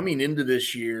coming into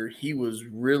this year, he was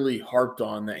really harped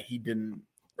on that he didn't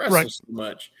wrestle so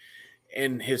much.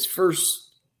 And his first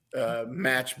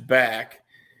match back,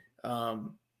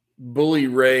 Bully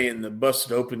Ray and the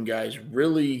Busted Open guys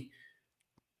really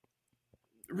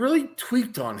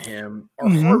tweaked on him or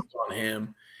harped on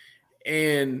him.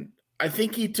 And I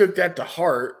think he took that to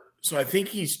heart. So I think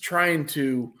he's trying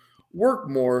to work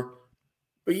more.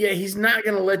 But yeah, he's not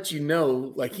going to let you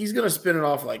know. Like, he's going to spin it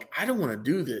off like, I don't want to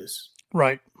do this.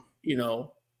 Right.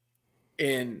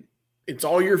 And it's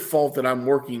all your fault that I'm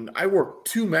working. I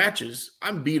worked 2 matches.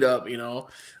 I'm beat up,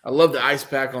 I love the ice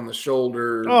pack on the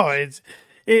shoulder. Oh, it's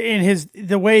in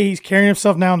the way he's carrying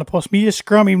himself now in the post media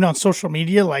scrum, even on social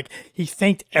media. Like, he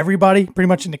thanked everybody pretty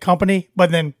much in the company,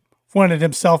 but then wanted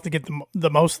himself to get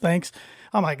the most thanks.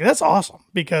 I'm like, that's awesome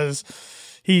because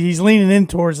he's leaning in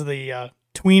towards the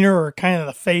tweener or kind of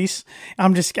the face.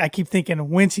 I keep thinking,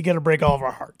 when's he going to break all of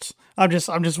our hearts? I'm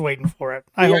just waiting for it.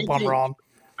 I hope I'm wrong.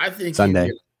 I think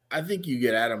Sunday. I think you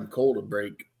get Adam Cole to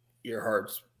break your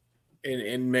hearts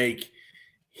and make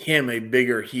him a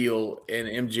bigger heel and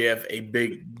MJF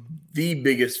the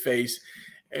biggest face.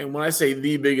 And when I say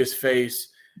the biggest face,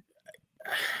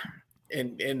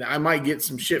 and I might get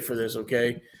some shit for this,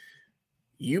 okay?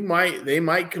 They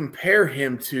might compare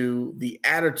him to the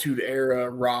Attitude Era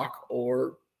Rock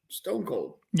or Stone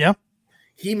Cold. Yeah.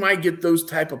 He might get those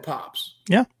type of pops.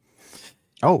 Yeah.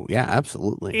 Oh, yeah,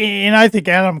 absolutely. And I think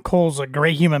Adam Cole's a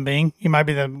great human being. He might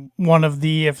be one of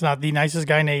the, if not the nicest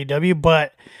guy in AEW,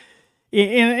 but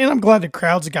I'm glad the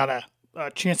crowd's got a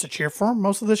chance to cheer for him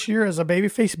most of this year as a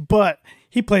babyface, but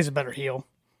he plays a better heel.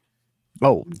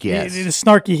 Oh, yes. The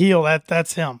snarky heel,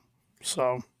 that's him.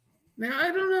 So. Now,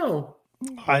 I don't know.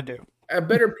 I do. A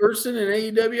better person in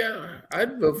AEW,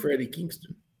 I'd vote for Eddie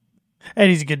Kingston.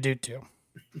 Eddie's a good dude, too.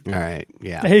 All right,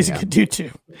 yeah. He's a good dude, too.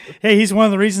 Hey, he's one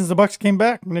of the reasons the Bucks came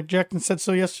back. Nick Jackson said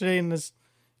so yesterday in his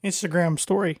Instagram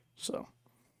story. So,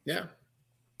 yeah.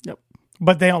 Yep.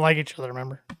 But they don't like each other,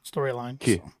 remember? Storyline.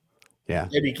 So. Yeah.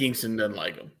 Eddie Kingston doesn't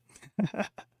like him.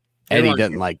 Eddie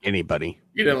doesn't like anybody.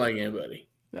 He doesn't like anybody.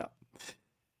 Yeah.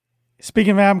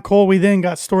 Speaking of Adam Cole, we then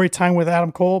got story time with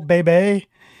Adam Cole, baby.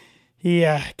 He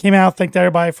came out, thanked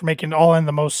everybody for making All In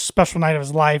the most special night of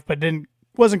his life, but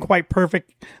wasn't quite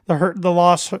perfect. The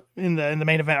loss in the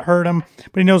main event hurt him,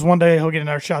 but he knows one day he'll get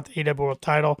another shot at the AEW World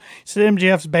Title. He said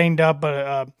MJF's banged up,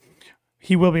 but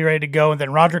he will be ready to go. And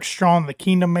then Roderick Strong and the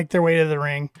Kingdom make their way to the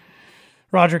ring.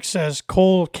 Roderick says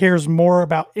Cole cares more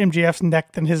about MJF's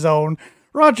neck than his own.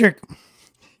 Roderick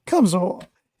comes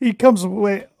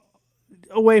away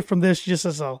from this just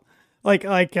as a like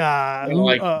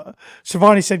Shivani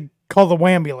said, call the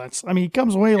wambulance. I mean, he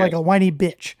comes away like a whiny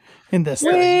bitch in this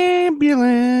thing.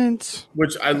 Wambulance.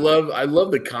 Which I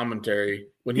love the commentary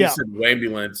when he said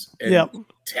wambulance and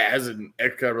Taz and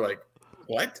Eka were like,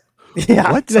 what?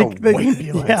 Yeah. What's a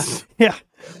wambulance? Yeah.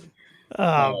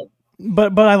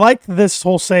 But I like this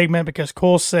whole segment because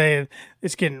Cole's saying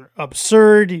it's getting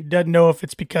absurd. He doesn't know if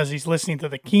it's because he's listening to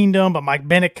the Kingdom, but Mike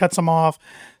Bennett cuts him off,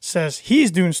 says he's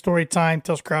doing story time,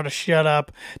 tells crowd to shut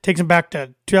up, takes him back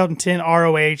to 2010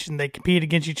 ROH, and they compete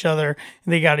against each other,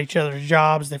 and they got each other's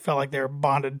jobs. They felt like they were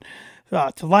bonded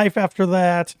to life after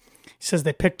that. He says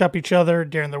they picked up each other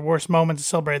during their worst moments and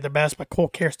celebrated their best, but Cole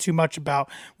cares too much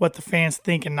about what the fans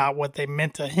think and not what they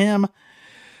meant to him.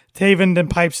 Taven then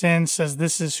pipes in, says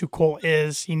this is who Cole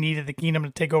is. He needed the Kingdom to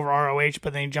take over ROH,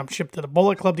 but then he jumped ship to the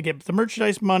Bullet Club to get the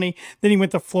merchandise money. Then he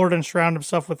went to Florida and surrounded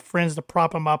himself with friends to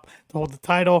prop him up to hold the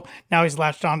title. Now he's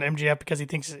latched on to MJF because he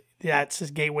thinks that's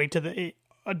his gateway to the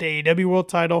AEW World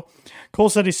title. Cole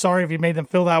said he's sorry if he made them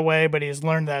feel that way, but he has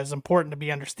learned that it's important to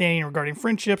be understanding regarding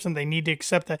friendships, and they need to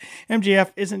accept that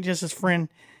MJF isn't just his friend.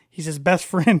 He's his best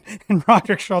friend, and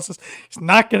Roderick Strong says he's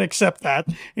not going to accept that.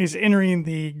 He's entering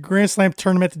the Grand Slam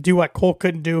tournament to do what Cole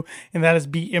couldn't do, and that is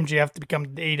beat MJF to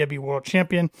become the AEW World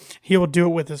Champion. He will do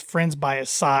it with his friends by his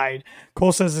side.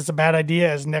 Cole says it's a bad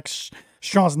idea as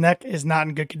Strong's neck is not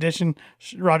in good condition.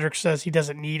 Roderick says he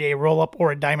doesn't need a roll-up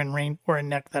or a diamond ring or a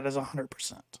neck that is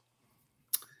 100%.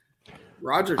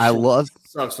 Roderick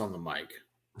sucks on the mic.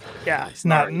 Yeah, he's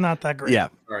not that great. Yeah.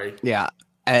 Right. Yeah.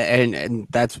 And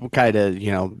that's kind of,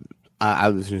 I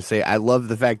was going to say, I love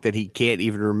the fact that he can't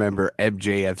even remember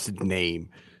MJF's name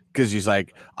because he's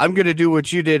like, I'm going to do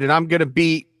what you did and I'm going to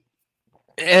beat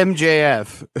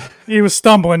MJF. He was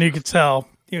stumbling, you could tell.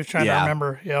 He was trying to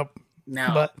remember. Yep.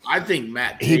 Now, I think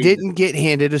Matt Taven, he didn't get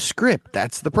handed a script.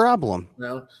 That's the problem.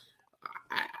 No,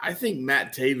 I think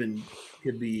Matt Taven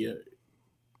could be,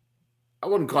 I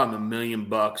wouldn't call him $1 million,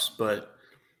 but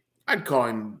I'd call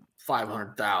him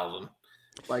 500,000.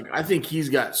 Like, I think he's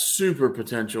got super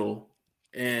potential,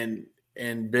 and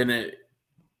Bennett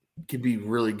could be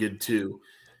really good too.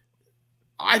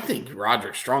 I think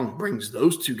Roderick Strong brings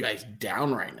those two guys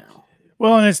down right now.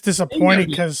 Well, and it's disappointing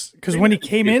because when he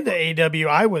came into AEW,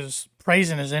 I was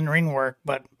praising his in-ring work,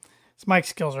 but his mic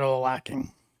skills are a little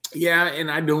lacking. Yeah,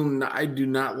 and I do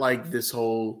not like this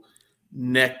whole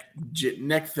neck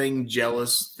thing,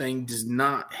 jealous thing. Does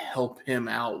not help him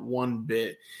out one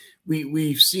bit.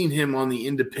 We've seen him on the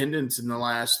independents in the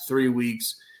last 3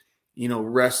 weeks,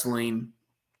 wrestling.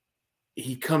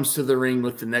 He comes to the ring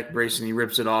with the neck brace and he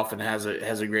rips it off and has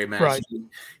a great match. Right.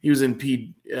 He was in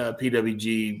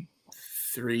PWG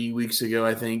 3 weeks ago,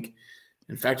 I think.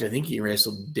 In fact, I think he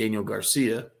wrestled Daniel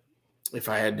Garcia. If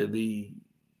he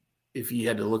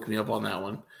had to look me up on that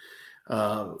one.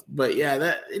 But yeah,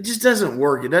 that it just doesn't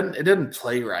work. It doesn't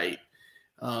play right.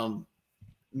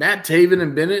 Matt Taven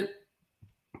and Bennett,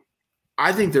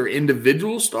 I think they're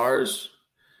individual stars.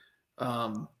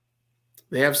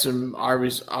 They have some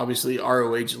obviously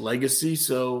ROH legacy,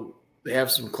 so they have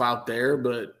some clout there.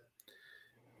 But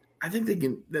I think they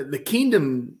can. The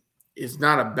Kingdom is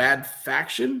not a bad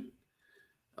faction,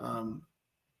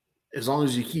 as long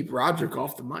as you keep Roderick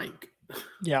off the mic.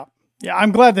 Yeah. Yeah,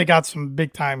 I'm glad they got some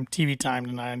big time TV time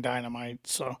tonight on Dynamite.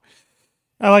 So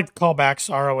I like the callbacks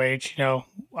ROH,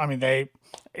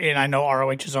 and I know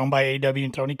ROH is owned by AEW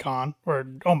and Tony Khan, or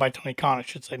owned by Tony Khan, I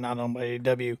should say, not owned by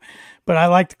AEW. But I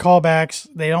like the callbacks.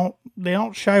 They don't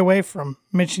shy away from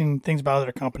mentioning things about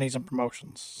other companies and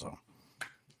promotions. So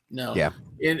no. Yeah.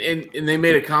 And they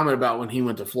made a comment about when he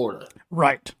went to Florida.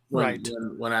 Right.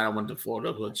 When Adam went to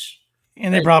Florida,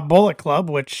 and they brought Bullet Club,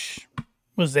 which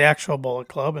was the actual Bullet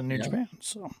Club in New Japan.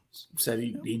 So said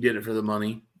he did it for the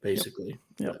money, basically.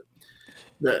 Yep.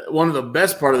 One of the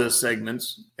best part of this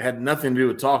segments had nothing to do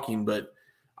with talking, but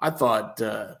I thought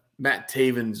Matt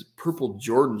Taven's purple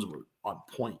Jordans were on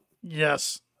point.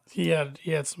 Yes, he had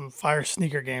some fire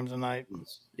sneaker games tonight.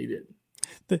 He did.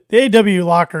 The AEW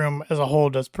locker room as a whole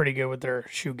does pretty good with their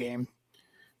shoe game.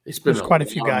 There's quite a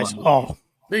few guys.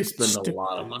 They spend a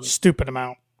lot of money. Stupid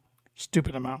amount.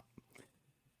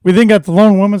 We then got the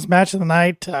lone women's match of the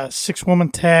night,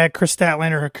 6-woman tag, Chris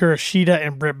Statlander, Hikaru Shida,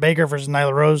 and Britt Baker versus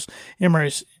Nyla Rose.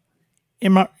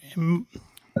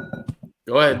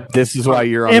 Go ahead. This is why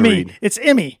you're on the read. It's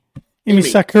Emi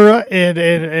Sakura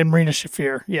and Marina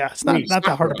Shafir. Yeah, it's not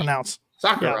that hard to pronounce.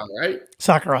 Sakura, right?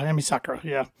 Emi Sakura,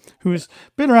 yeah. Who's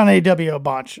been around AEW a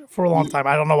bunch for a long time.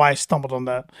 I don't know why I stumbled on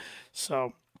that.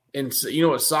 So, and so, you know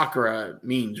what Sakura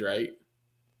means, right?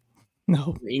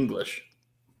 No. In English.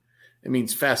 It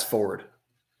means fast forward.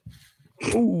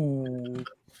 Ooh.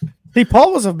 See,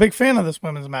 Paul was a big fan of this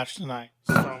women's match tonight.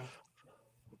 So.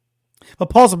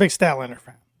 But Paul's a big Statlander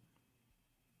fan.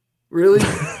 Really?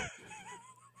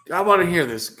 I want to hear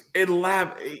this.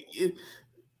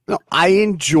 No, I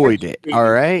enjoyed it.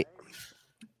 All right.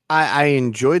 I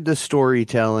enjoyed the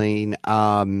storytelling.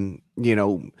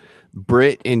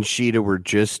 Britt and Sheeta were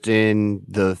just in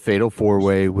the Fatal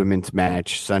 4-Way women's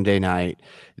match Sunday night.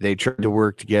 They tried to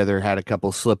work together, had a couple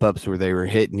slip-ups where they were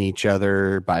hitting each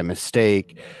other by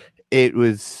mistake. It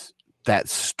was that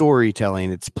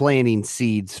storytelling. It's planting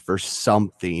seeds for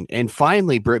something. And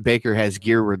finally, Britt Baker has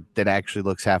gear that actually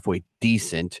looks halfway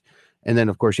decent. And then,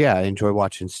 of course, I enjoy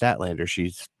watching Statlander.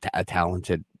 She's a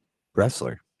talented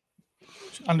wrestler.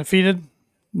 Undefeated?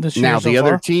 this year Now, so the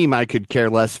other far. team, I could care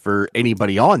less for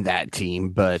anybody on that team,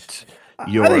 but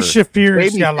your I think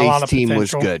Shafir's got a lot babyface of team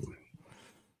was potential. good.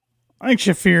 I think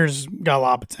Shafir's got a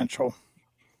lot of potential.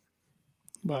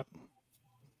 But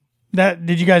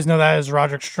did you guys know that is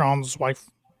Roderick Strong's wife?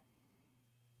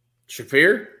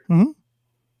 Shafir? Mm-hmm.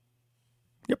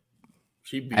 Yep.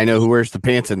 I know who wears the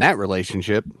pants in that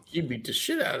relationship. She beat the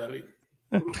shit out of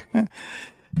him.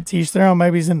 Teach their own.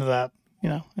 Maybe he's into that.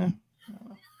 Yeah.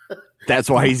 That's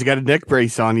why he's got a neck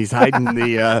brace on. He's hiding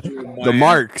the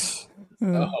marks.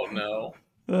 Oh, no.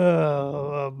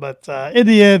 But in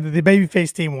the end, the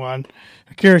babyface team won.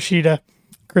 Akira Shida,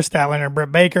 Chris Statlander, and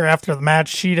Britt Baker. After the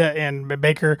match, Shida and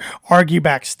Baker argue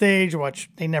backstage, which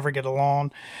they never get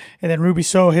along. And then Ruby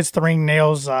Soho hits the ring,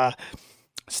 nails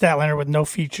Statlander with no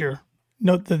future,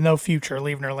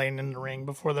 leaving her laying in the ring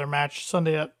before their match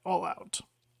Sunday at All Out.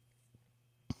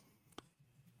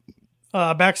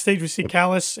 Backstage, we see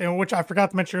Callis, and which I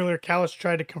forgot to mention earlier. Callis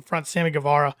tried to confront Sammy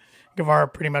Guevara. Guevara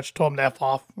pretty much told him to F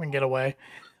off and get away.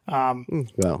 Well,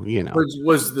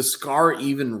 Was the scar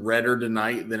even redder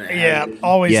tonight than it Yeah, had?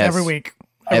 always, Yes. every week.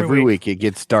 Every week it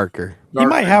gets darker. He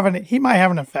might have an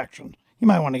infection. He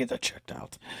might want to get that checked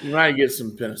out. You might get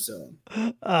some penicillin.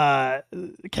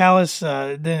 Callis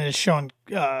then is showing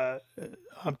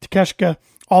Takeshita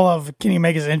all of Kenny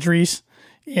Omega's injuries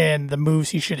and the moves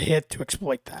he should hit to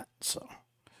exploit that. So,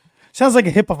 sounds like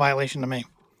a HIPAA violation to me.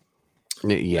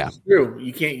 Yeah. It's true.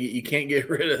 You can't get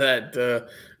rid of that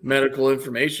medical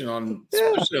information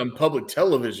especially on public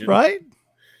television. Right?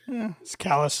 Yeah, it's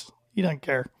Callis. He doesn't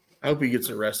care. I hope he gets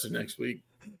arrested next week.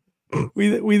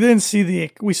 We then saw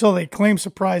the Acclaimed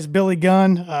surprise Billy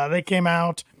Gunn. They came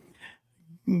out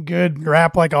good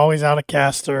rap like always out of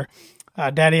Caster.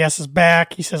 Daddy S is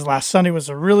back. He says last Sunday was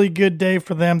a really good day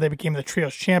for them. They became the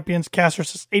Trios champions. Caster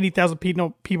says 80,000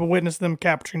 people witnessed them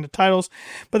capturing the titles,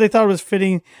 but they thought it was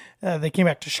fitting. They came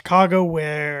back to Chicago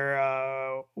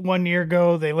where 1 year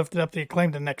ago they lifted up the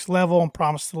Acclaimed to the next level and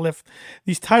promised to lift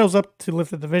these titles up to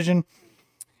lift the division.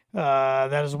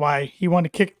 That is why he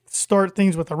wanted to start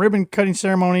things with a ribbon cutting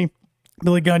ceremony.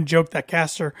 Billy Gunn joked that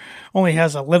Caster only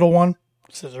has a little one,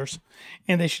 scissors,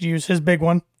 and they should use his big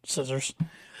one, scissors.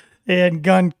 And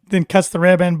Gunn then cuts the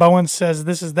ribbon. Bowen says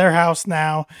this is their house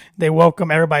now. They welcome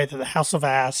everybody to the House of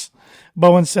Ass.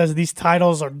 Bowen says these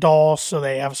titles are dull, so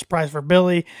they have a surprise for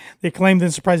Billy. They claim then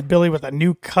surprise Billy with a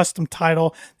new custom title.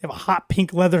 They have a hot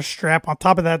pink leather strap. On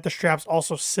top of that, the strap's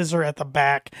also scissor at the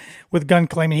back, with Gunn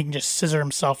claiming he can just scissor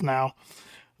himself now.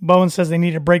 Bowen says they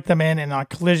need to break them in, and on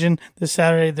Collision this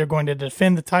Saturday, they're going to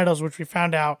defend the titles, which we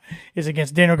found out is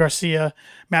against Daniel Garcia,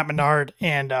 Matt Menard,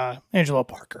 and Angelo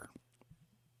Parker.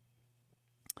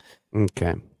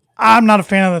 Okay. I'm not a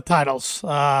fan of the titles.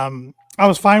 I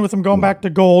was fine with them going back to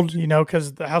gold,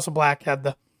 because the House of Black had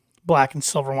the black and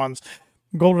silver ones.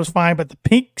 Gold was fine, but the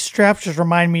pink straps just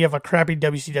remind me of a crappy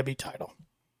WCW title.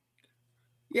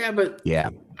 Yeah, but Yeah.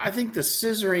 I think the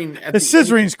scissoring at The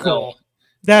scissoring's cool.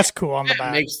 That's cool on the that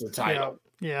back. makes the title.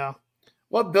 Yeah.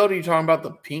 What belt are you talking about?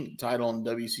 The pink title in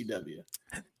WCW?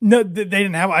 No, they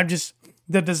didn't have.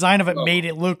 The design of it made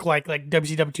it look like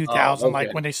WCW 2000, okay.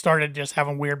 like when they started just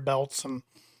having weird belts and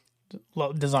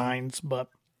designs. But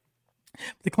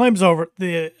the claim's over.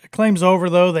 The claim's over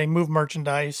though. They move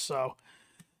merchandise, so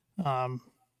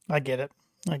I get it.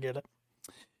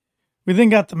 We then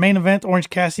got the main event: Orange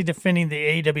Cassidy defending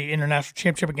the AEW International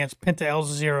Championship against Penta El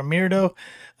Zero Miedo,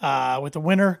 with the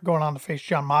winner going on to face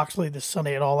Jon Moxley this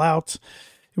Sunday at All Out.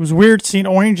 It was weird seeing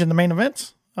Orange in the main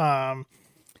event,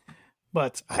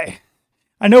 but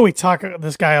I know we talk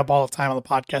this guy up all the time on the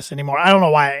podcast anymore. I don't know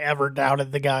why I ever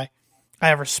doubted the guy. I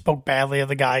ever spoke badly of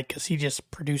the guy because he just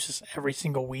produces every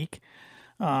single week.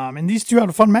 And these two had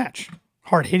a fun match.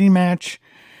 Hard-hitting match.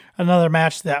 Another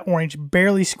match that Orange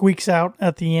barely squeaks out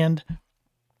at the end.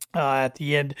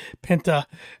 Penta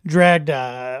dragged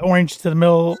Orange to the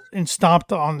middle and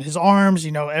stomped on his arms.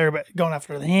 Everybody going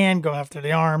after the hand, going after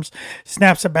the arms.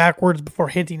 Snaps it backwards before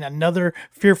hitting another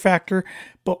Fear Factor.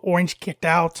 But Orange kicked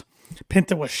out.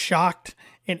 Penta was shocked,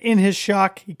 and in his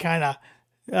shock, he kind of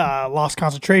lost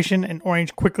concentration, and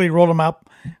Orange quickly rolled him up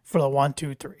for the 1,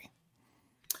 2, 3.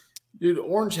 Dude,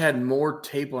 Orange had more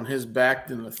tape on his back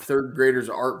than the third grader's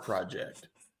art project.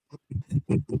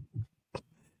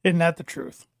 Isn't that the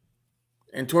truth?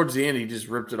 And towards the end, he just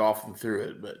ripped it off and threw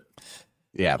it. But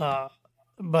Yeah.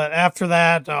 But after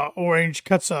that, Orange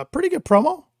cuts a pretty good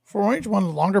promo for Orange, one of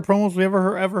the longer promos we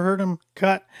ever heard him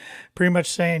cut. Pretty much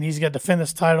saying he's got to defend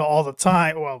this title all the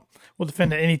time. Well, we'll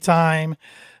defend it anytime.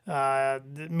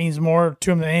 It means more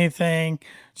to him than anything.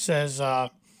 Says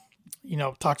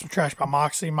talks some trash about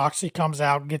Moxley. Moxley comes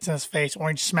out, gets in his face.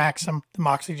 Orange smacks him.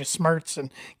 Moxley just smirks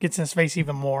and gets in his face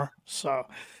even more. So,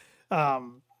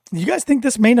 do you guys think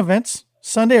this main event's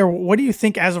Sunday, or what do you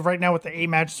think as of right now with the 8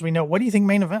 matches we know? What do you think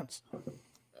main events?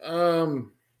 So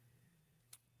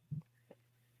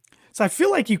I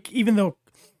feel like even though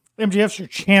MJF's your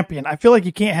champion, I feel like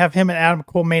you can't have him and Adam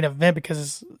Cole main event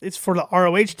because it's for the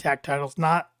ROH tag titles,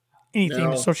 not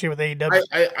anything associated with AEW.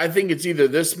 I think it's either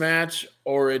this match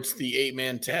or it's the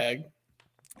 8-man tag.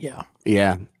 Yeah.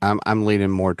 Yeah, I'm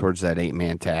leaning more towards that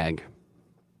 8-man tag.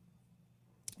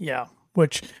 Yeah,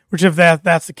 which if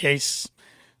that's the case,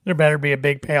 there better be a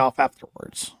big payoff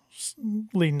afterwards,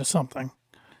 leading to something.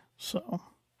 So,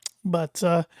 but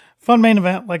fun main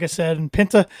event, like I said, and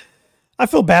Penta. I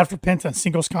feel bad for Penta in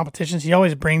singles competitions. He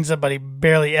always brings it, but he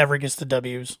barely ever gets the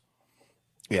W's.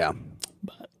 Yeah.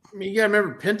 But I mean, you gotta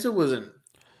remember, Penta was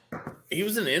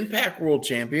an Impact World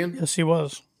Champion. Yes, he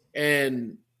was.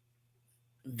 And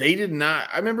they did not.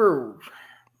 I remember.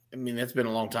 I mean, that's been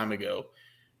a long time ago,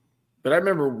 but I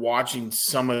remember watching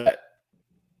some of that,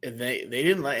 and they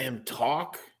didn't let him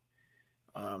talk.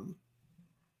 They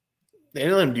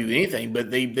didn't let him do anything, but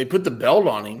they put the belt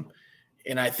on him.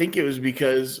 And I think it was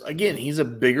because, again, he's a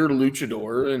bigger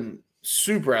luchador and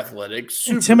super athletic,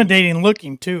 intimidating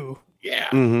looking too. Yeah.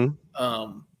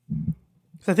 Mm-hmm.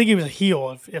 I think he was a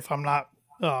heel, if I'm not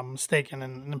mistaken,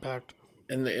 in Impact.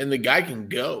 And the guy can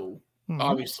go,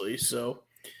 obviously. So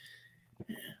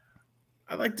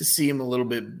I'd like to see him a little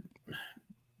bit.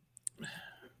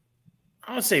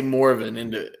 I would say more of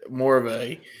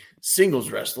a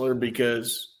singles wrestler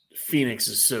because Phoenix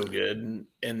is so good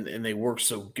and they work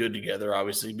so good together,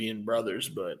 obviously being brothers,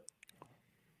 but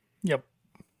yep.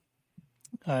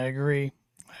 I agree.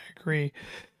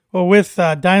 Well, with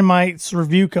Dynamite's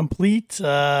review complete,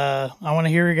 I want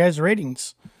to hear your guys'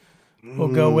 ratings. We'll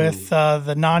go with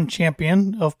the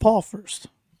non-champion of Paul first.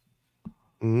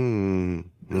 Loser.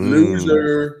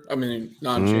 I mean,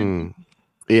 non-champion.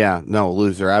 Yeah, no,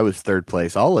 loser. I was third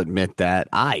place. I'll admit that.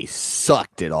 I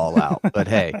sucked it all out. But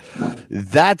hey,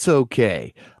 that's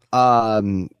okay.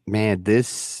 Man,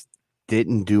 this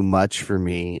didn't do much for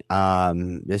me.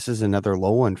 This is another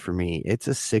low one for me. It's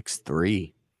a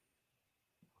 6-3.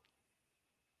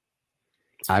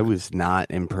 I was not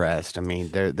impressed. I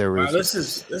mean, there was. Wow, this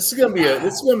is gonna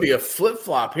be a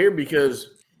flip-flop here because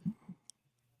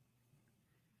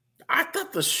I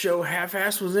thought the show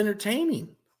half-ass was entertaining.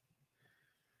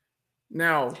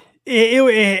 Now,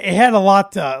 it had a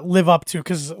lot to live up to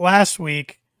because last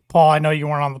week, Paul, I know you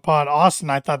weren't on the pod. Austin,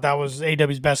 I thought that was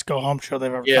AEW's best go-home show they've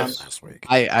ever done last week.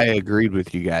 I agreed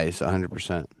with you guys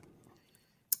 100%.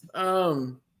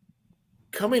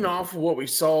 Coming off of what we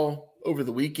saw over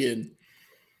the weekend,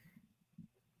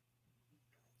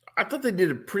 I thought they did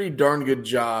a pretty darn good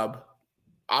job.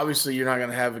 Obviously, you're not going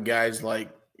to have guys like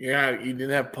you didn't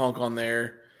have Punk on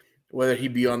there. Whether he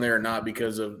be on there or not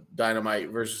because of Dynamite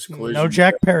versus Collision. No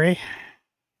Jack Perry.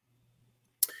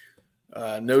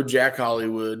 No Jack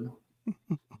Hollywood.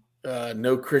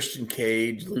 No Christian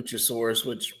Cage, Luchasaurus,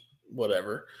 which,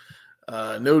 whatever.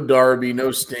 No Darby,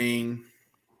 no Sting.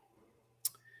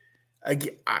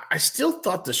 I still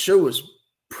thought the show was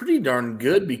pretty darn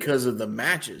good because of the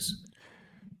matches.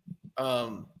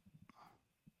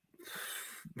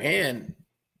 Man,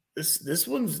 This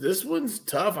one's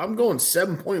tough. I'm going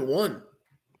 7.1.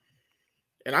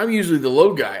 And I'm usually the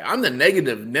low guy. I'm the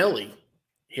negative Nelly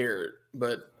here,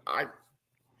 but I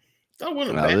thought it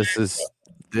wasn't bad.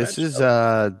 This is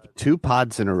 2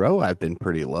 pods in a row I've been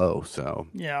pretty low, so.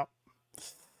 Yeah.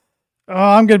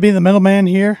 I'm going to be the middleman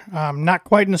here. Not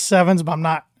quite in the 7s, but I'm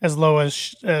not as low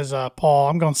as Paul.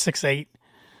 I'm going 6-8.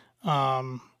 I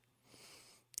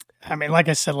mean, like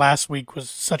I said, last week was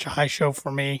such a high show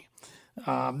for me.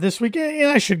 This weekend,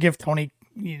 and I should give Tony,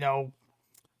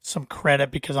 some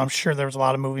credit because I'm sure there was a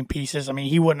lot of moving pieces. I mean,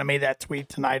 he wouldn't have made that tweet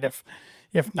tonight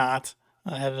if not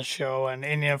ahead of the show.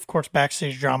 And of course,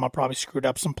 backstage drama probably screwed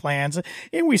up some plans.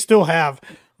 And we still have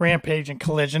Rampage and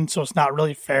Collision, so it's not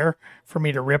really fair for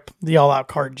me to rip the All Out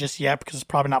card just yet because it's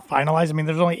probably not finalized. I mean,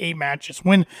 there's only 8 matches.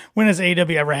 When has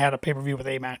AEW ever had a pay-per-view with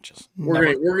 8 matches?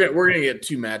 We're gonna get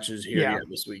 2 matches here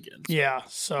this weekend. Yeah,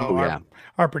 so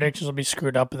our predictions will be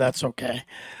screwed up, but that's okay.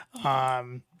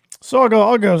 So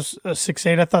I'll go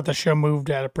 6-8. I thought the show moved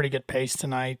at a pretty good pace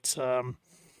tonight.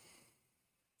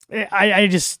 I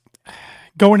just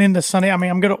going into Sunday. I mean,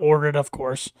 I'm going to order it, of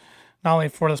course, not only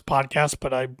for this podcast,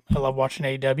 but I love watching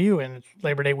AEW and it's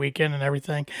Labor Day weekend and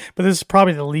everything. But this is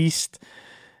probably the least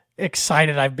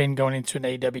excited I've been going into an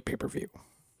AEW pay-per-view.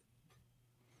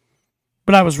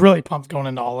 But I was really pumped going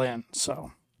into All In.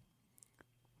 So,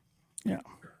 yeah.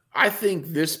 I think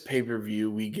this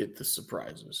pay-per-view we get the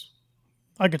surprises.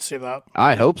 I could see that.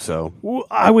 I hope so. Well,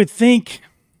 I would think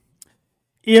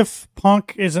if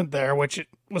Punk isn't there, which,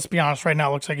 let's be honest, right now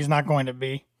it looks like he's not going to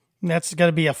be, that's going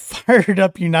to be a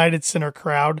fired-up United Center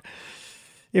crowd.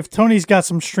 If Tony's got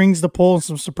some strings to pull and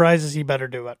some surprises, he better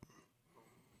do it.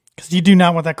 Because you do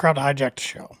not want that crowd to hijack the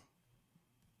show.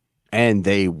 And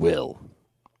they will.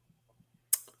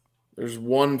 There's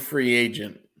one free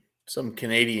agent, some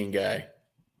Canadian guy.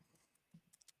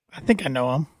 I think I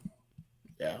know him.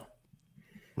 Yeah.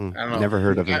 I don't know. Never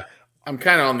heard of him. I'm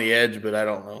kind of on the edge, but I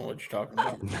don't know what you're talking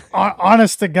about.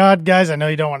 Honest to God, guys, I know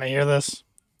you don't want to hear this,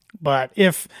 but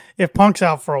if Punk's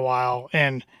out for a while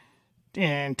and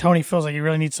Tony feels like he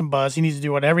really needs some buzz, he needs to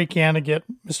do whatever he can to get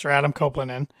Mr. Adam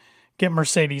Copeland in, get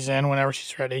Mercedes in whenever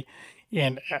she's ready.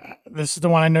 And this is the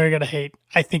one I know you're gonna hate.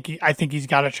 I think he's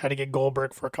got to try to get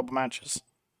Goldberg for a couple matches.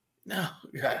 No,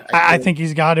 I think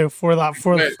he's got to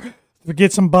to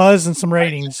get some buzz and some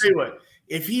ratings. Tell you what,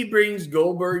 if he brings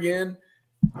Goldberg in,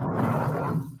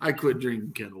 I quit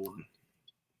drinking Kettle One.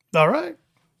 All right.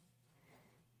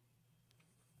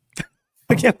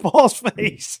 Look at Paul's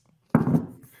face.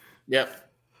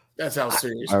 Yep, that's how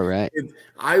serious. All right.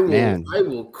 I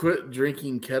will quit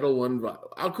drinking Kettle One.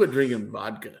 I'll quit drinking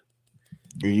vodka.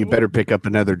 You better pick up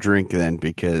another drink then,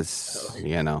 because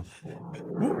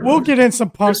we'll get in some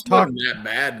Punk talk. Wasn't that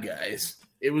bad, guys.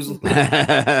 It was.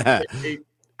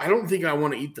 I don't think I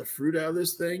want to eat the fruit out of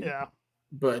this thing. Yeah,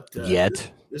 but yet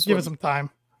give it some time.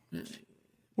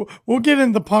 We'll get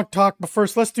into Punk talk, but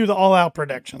first let's do the all-out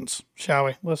predictions, shall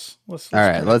we? Let's all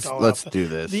right. Let's do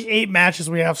this. The 8 matches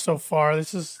we have so far.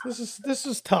 This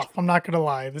is tough. I'm not gonna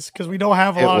lie. This because we don't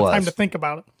have a lot of time to think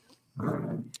about it.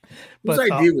 Whose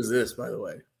idea was this, by the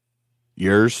way?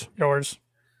 Yours.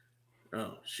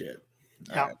 Oh shit!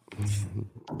 Yeah. Right.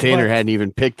 Tanner hadn't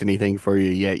even picked anything for you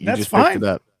yet. You just picked it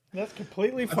up. That's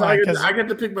completely fine. I got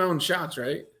to pick my own shots,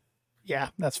 right? Yeah,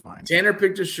 that's fine. Tanner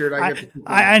picked a shirt.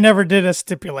 I never did a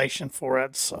stipulation for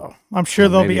it, so I'm sure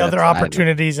there'll be other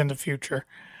opportunities in the future.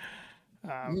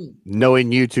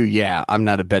 Knowing you two, yeah, I'm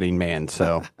not a betting man,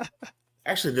 so.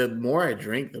 Actually, the more I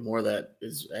drink, the more that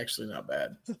is actually not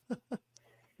bad.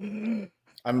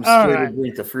 I'm scared to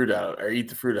drink the fruit out or eat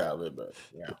the fruit out of it, but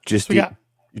yeah.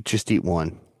 Just eat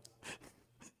one.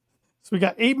 So we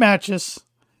got 8 matches.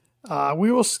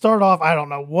 We will start off. I don't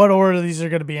know what order these are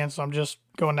going to be in, so I'm just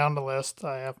going down the list.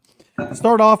 I have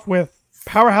start off with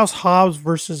Powerhouse Hobbs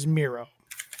versus Miro.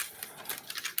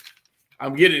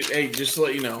 I'm getting. Hey, just to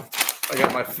let you know, I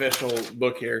got my official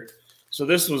book here. So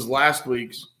this was last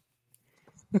week's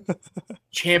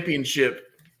championship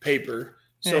paper.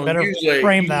 So yeah, better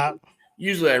frame that.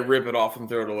 Usually I rip it off and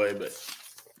throw it away, but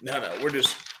no, we're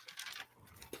just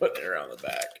putting it around the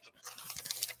back.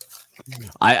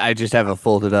 I just have a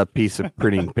folded up piece of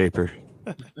printing paper.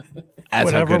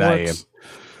 That's how good works.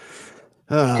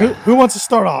 I am. Who wants to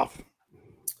start off?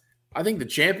 I think the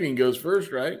champion goes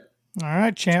first, right? All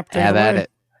right, champ. Have at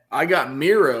it. I got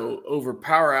Miro over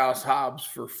Powerhouse Hobbs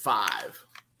for 5.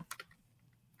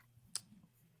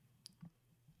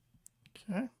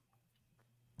 Okay.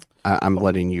 I'm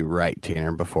letting you write,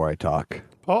 Tanner, before I talk.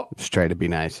 Paul? Just try to be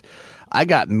nice. I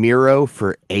got Miro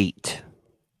for 8.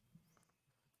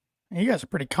 You guys are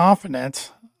pretty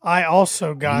confident. I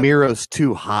also got Miro's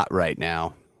too hot right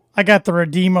now. I got the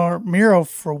Redeemer Miro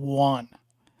for 1.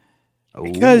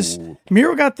 Because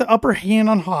Miro got the upper hand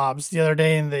on Hobbs the other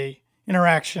day in the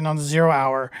interaction on the 0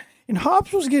 hour. And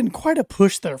Hobbs was getting quite a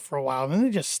push there for a while. And then they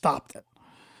just stopped it.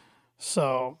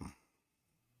 So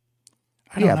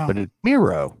I don't know. But it's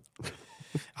Miro.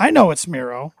 I know it's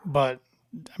Miro, but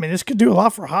I mean, this could do a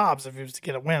lot for Hobbs if he was to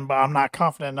get a win, but I'm not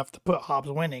confident enough to put Hobbs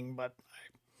winning. But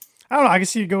I don't know. I can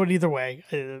see it going either way.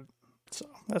 So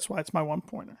that's why it's my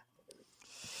 1-pointer.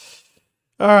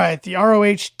 All right. The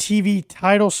ROH TV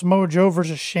title, Samoa Joe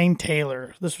versus Shane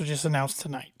Taylor. This was just announced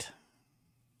tonight.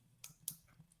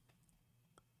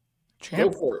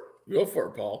 Champ? Go for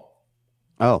it, Paul.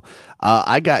 Oh,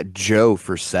 I got Joe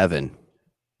for 7.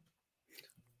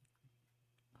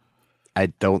 I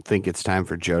don't think it's time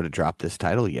for Joe to drop this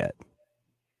title yet.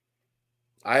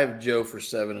 I have Joe for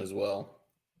 7 as well.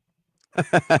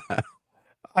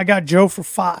 I got Joe for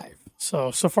 5.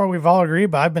 So far we've all agreed,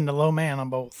 but I've been the low man on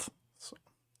both. So.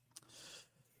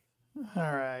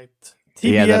 All right.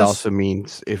 TBS, yeah, that also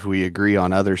means if we agree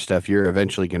on other stuff, you're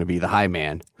eventually going to be the high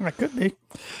man. That could be.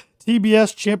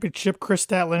 TBS Championship, Chris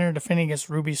Statlander defending against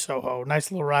Ruby Soho.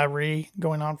 Nice little rivalry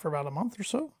going on for about a month or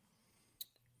so.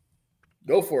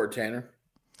 Go for it, Tanner.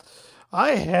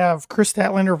 I have Chris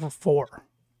Statlander for 4.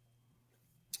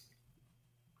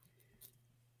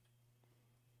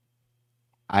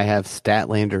 I have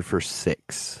Statlander for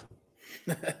 6.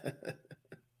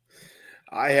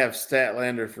 I have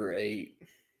Statlander for 8.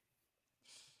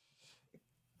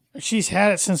 She's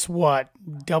had it since what?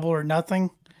 Double or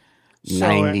Nothing? So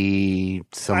 90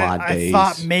 some odd I days.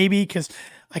 thought maybe because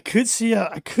I could see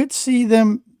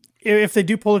them if they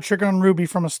do pull the trigger on Ruby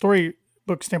from a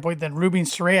storybook standpoint. Then Ruby and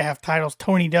Saraya have titles.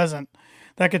 Tony doesn't.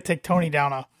 That could take Tony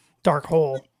down a dark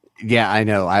hole. Yeah, I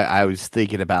know. I was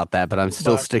thinking about that, but I'm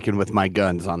still sticking with my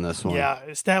guns on this one. Yeah,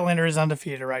 Statlander is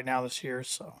undefeated right now this year.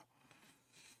 So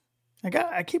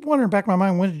I keep wondering back in my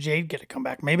mind, when did Jade get to come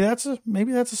back? Maybe that's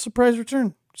a surprise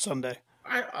return Sunday.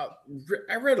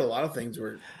 I read a lot of things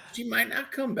where she might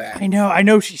not come back. I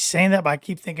know she's saying that, but I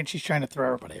keep thinking she's trying to throw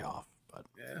everybody off. But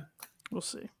yeah, we'll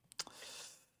see.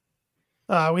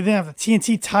 We then have the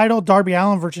TNT title, Darby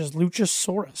Allin versus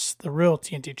Luchasaurus, the real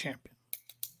TNT champion.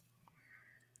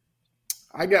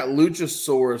 I got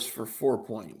Luchasaurus for 4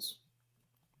 points.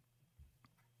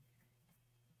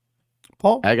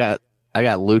 Paul? I got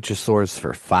Luchasaurus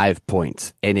for 5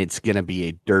 points, and it's going to be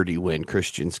a dirty win.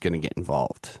 Christian's going to get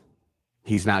involved.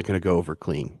 He's not going to go over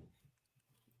clean.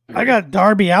 I got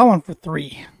Darby Allin for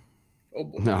 3. Oh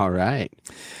boy. All right.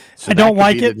 So I don't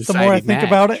like it the more I think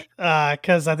about it,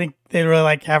 because I think they really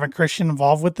like having Christian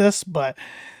involved with this. But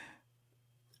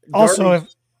also, if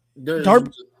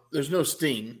there's no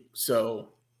Sting, so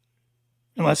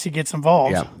unless he gets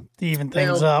involved to even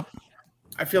things up.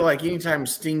 I feel like anytime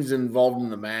Sting's involved in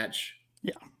the match,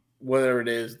 whatever it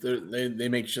is, they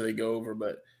make sure they go over.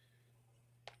 But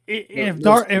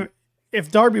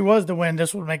if Darby was to win,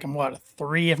 this would make him what, a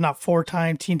 3, if not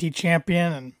 4-time TNT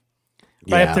champion, and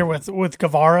right up there with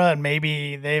Guevara, and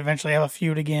maybe they eventually have a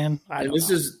feud again. Is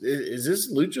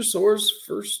this Luchasaurus'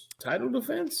 first title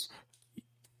defense?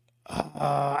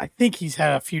 I think he's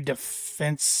had a few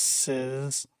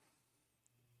defenses.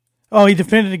 Oh, he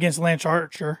defended against Lance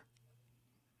Archer.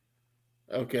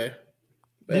 Okay.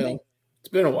 Well, it's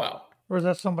been a while. Or is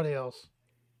that somebody else?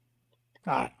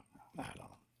 I don't know.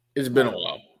 It's been a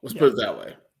while. Let's put it that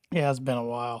way. Yeah, it's been a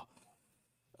while.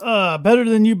 Better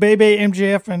Than You, Bebe,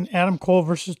 MJF, and Adam Cole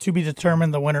versus to be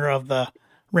determined the winner of the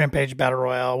Rampage Battle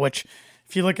Royale, which,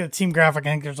 if you look at the team graphic, I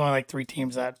think there's only like 3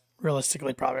 teams that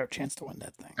realistically probably have a chance to win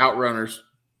that thing. Outrunners.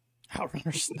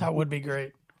 That would be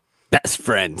great. Best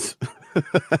friends.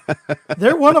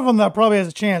 They're one of them that probably has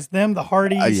a chance. Them, the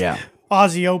Hardys, yeah.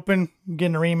 Aussie Open,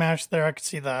 getting a rematch there. I could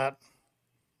see that.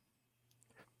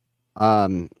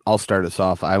 I'll start us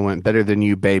off. I went Better Than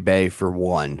You, Bebe for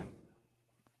 1.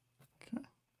 Okay.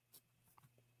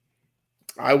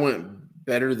 I went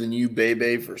Better Than You,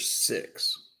 Bebe for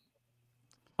 6.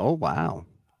 Oh, wow.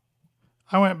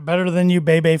 I went Better Than You,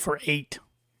 Bebe for 8.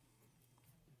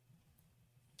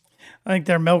 I think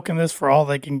they're milking this for all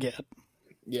they can get.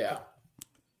 Yeah.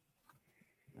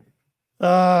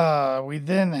 We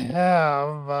then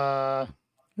have a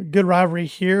good rivalry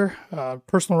here,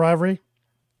 personal rivalry.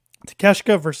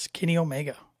 Takeshita versus Kenny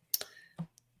Omega.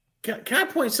 Can I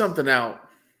point something out?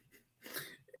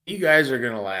 You guys are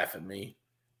going to laugh at me.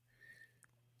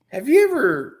 Have you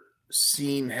ever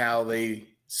seen how they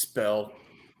spell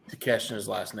Takeshita's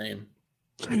last name?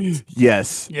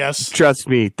 Yes. Trust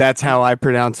me, that's how I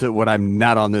pronounce it when I'm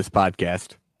not on this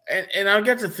podcast. And I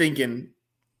got to thinking,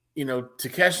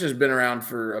 Takeshita's been around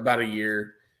for about a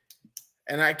year,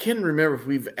 and I can't remember if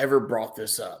we've ever brought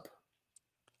this up.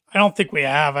 I don't think we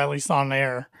have, at least on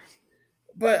air.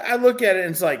 But I look at it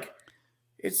and it's like,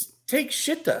 it's take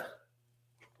shita.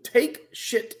 Take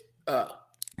shit.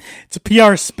 It's a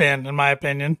PR spin, in my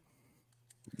opinion.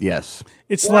 Yes.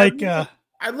 It's I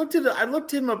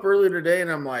looked him up earlier today,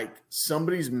 and I'm like,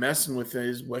 somebody's messing with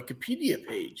his Wikipedia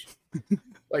page.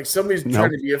 Like somebody's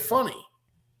trying to be a funny.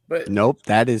 But nope,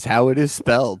 that is how it is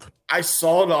spelled. I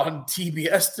saw it on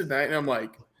TBS tonight, and I'm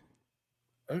like,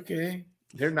 okay,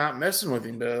 they're not messing with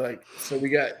him. But so we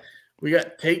got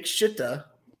Take Shita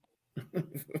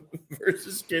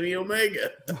versus Kenny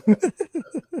Omega.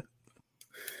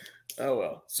 Oh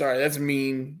well, sorry, that's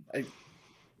mean.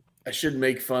 I should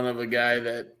make fun of a guy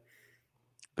that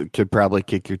could probably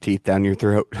kick your teeth down your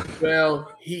throat.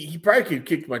 Well, he probably could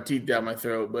kick my teeth down my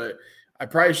throat, but I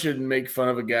probably shouldn't make fun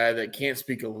of a guy that can't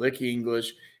speak a lick of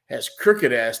English, has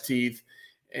crooked ass teeth,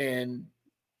 and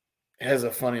has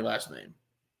a funny last name.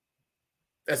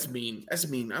 That's mean.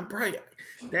 I'm probably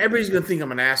everybody's gonna think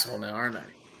I'm an asshole now, aren't I?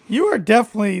 You are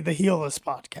definitely the heel of this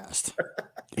podcast.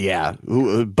 Yeah,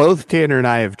 both Tanner and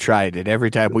I have tried it.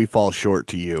 Every time we fall short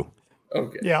to you.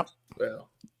 Okay. Yeah. Well,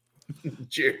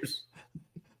 cheers.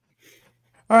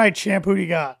 All right, champ. Who do you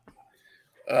got?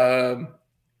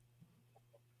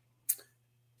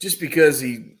 Just because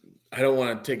I don't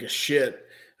want to take a shit.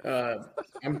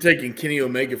 I'm taking Kenny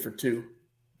Omega for 2.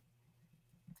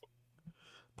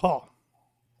 Paul.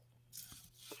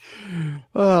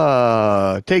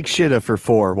 Take Shida for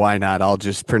 4. Why not? I'll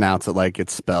just pronounce it like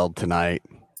it's spelled tonight.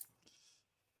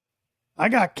 I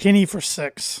got Kenny for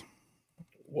 6.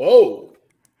 Whoa.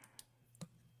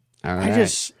 All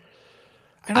right.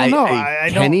 I don't know. I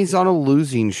don't. Kenny's on a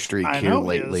losing streak I here know he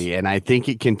lately, is. and I think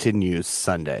it continues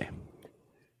Sunday.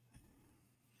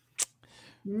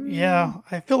 Yeah,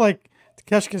 I feel like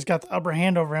Takeshita's got the upper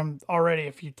hand over him already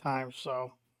a few times,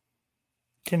 so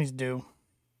Kenny's due.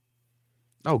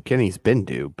 Oh, Kenny's been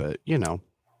due, but you know.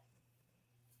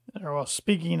 Well,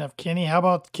 speaking of Kenny, how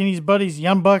about Kenny's buddies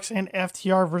Young Bucks and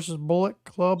FTR versus Bullet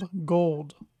Club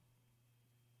Gold?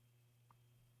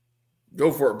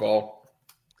 Go for it, Paul.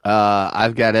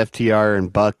 I've got FTR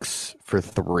and Bucks for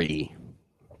 3.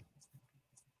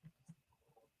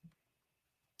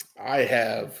 I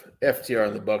have FTR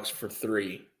and the Bucks for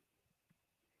 3.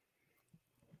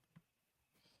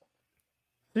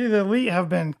 See, the Elite have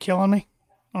been killing me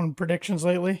on predictions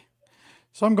lately,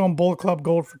 so I'm going Bullet Club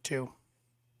Gold for 2.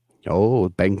 Oh,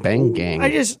 bang bang gang!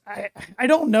 I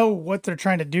don't know what they're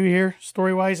trying to do here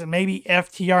story wise, and maybe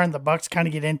FTR and the Bucks kind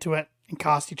of get into it and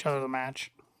cost each other the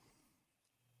match.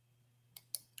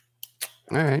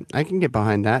 All right, I can get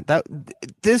behind that.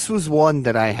 This was one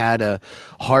that I had a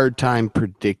hard time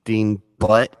predicting,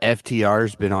 but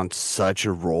FTR's been on such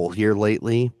a roll here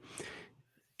lately.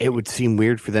 It would seem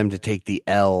weird for them to take the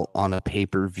L on a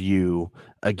pay-per-view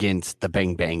against the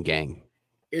Bang Bang Gang.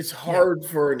 It's hard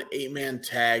for an 8-man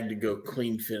tag to go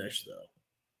clean finish,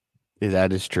 though.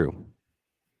 That is true.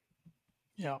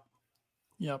 Yep.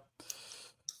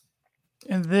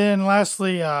 And then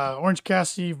lastly, Orange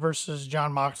Cassidy versus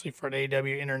John Moxley for the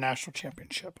AEW International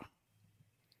Championship.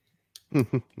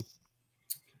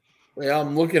 Well,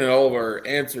 I'm looking at all of our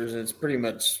answers, and it's pretty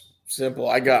much simple.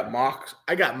 I got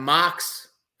Mox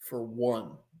for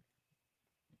 1.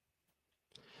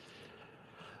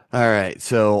 All right,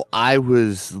 so I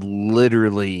was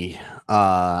literally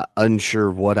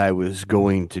unsure what I was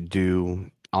going to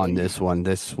do on this one.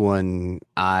 This one,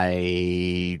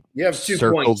 You have 2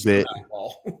 circled points. it.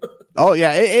 Oh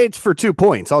yeah, it's for 2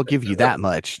 points. I'll give you that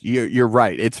much. You're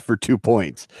right. It's for 2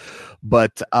 points.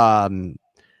 But I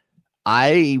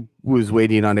was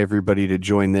waiting on everybody to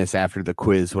join this after the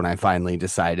quiz when I finally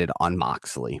decided on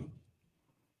Moxley.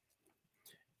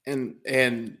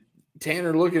 And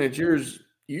Tanner, looking at yours,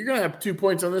 you're going to have 2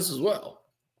 points on this as well.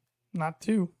 Not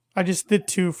 2. I just did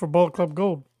 2 for Bullet Club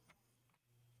Gold.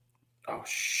 Oh,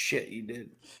 shit, you did.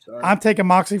 Sorry. I'm taking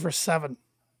Moxley for 7.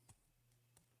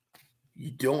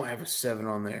 You don't have a 7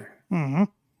 on there. Mm-hmm.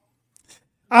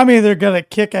 I'm either going to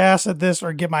kick ass at this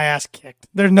or get my ass kicked.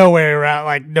 There's no way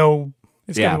around.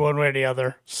 It's going to be one way or the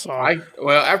other. So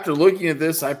after looking at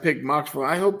this, I picked Mox for.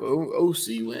 I hope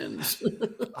OC wins.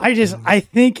 I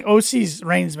think OC's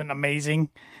reign's been amazing.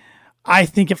 I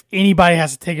think if anybody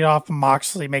has to take it off,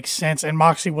 Moxley makes sense, and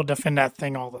Moxley will defend that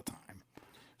thing all the time.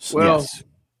 So, Yes.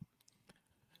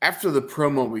 After the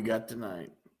promo we got tonight,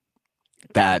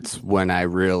 That's when I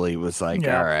really was like,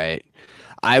 all right.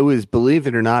 I was, believe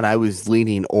it or not, I was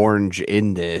leaning orange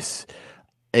in this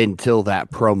until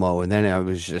that promo. And then I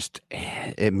was just,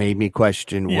 it made me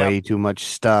question way too much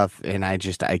stuff. And I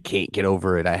can't get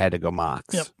over it. I had to go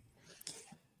Mox. Yep.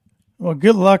 Well,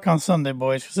 good luck on Sunday,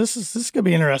 boys, because this is going to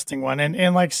be an interesting one.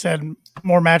 And like I said,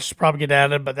 more matches probably get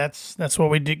added, but that's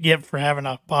what we get for having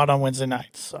a pod on Wednesday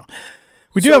nights. So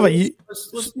we do have a.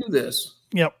 Let's do this.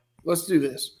 Yep. Let's do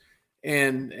this.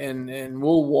 And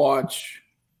we'll watch.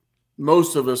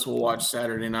 Most of us will watch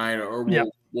Saturday night, or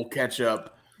we'll catch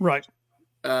up. Right.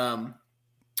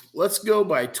 Let's go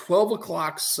by 12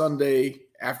 o'clock Sunday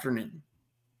afternoon.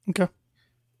 Okay.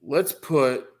 Let's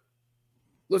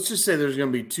just say there's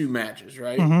going to be 2 matches,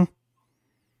 right? Mm-hmm.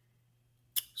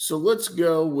 So let's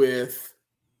go with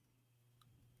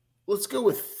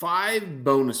 5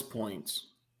 bonus points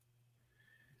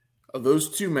of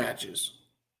those 2 matches.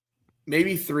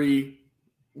 Maybe 3,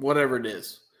 whatever it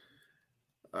is.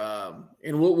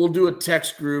 And we'll do a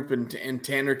text group, and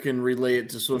Tanner can relay it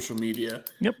to social media.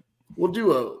 Yep.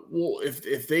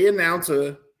 If they announce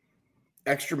a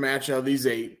extra match out of these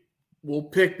 8, we'll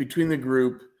pick between the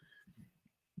group.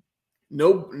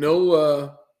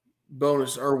 No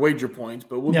bonus or wager points,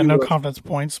 but we'll do no confidence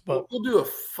points, but we'll do a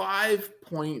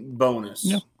 5-point bonus.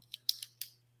 Yeah.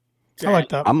 I like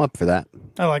that. I'm up for that.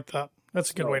 I like that.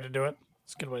 That's a good way to do it.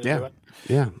 It's a good way to do it.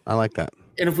 Yeah, I like that.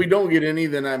 And if we don't get any,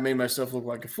 then I made myself look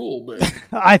like a fool. But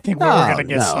I think we're going to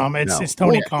get some. It's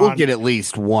Tony Khan. We'll get at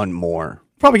least one more.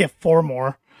 Probably get 4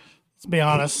 more. Let's be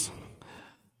honest.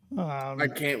 I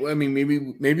can't. I mean,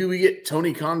 maybe we get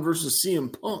Tony Khan versus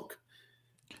CM Punk.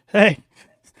 Hey,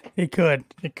 it could.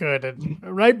 It could. And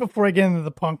right before I get into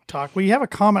the Punk talk, we have a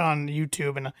comment on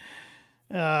YouTube and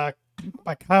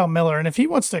by Kyle Miller. And if he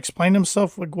wants to explain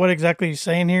himself, like what exactly he's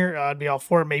saying here, I'd be all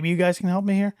for it. Maybe you guys can help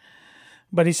me here.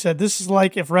 But he said, this is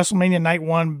like if WrestleMania Night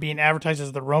 1 being advertised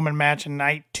as the Roman match and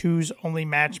Night 2's only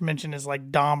match mentioned is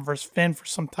like Dom versus Finn for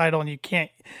some title, and you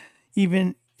can't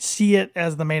even see it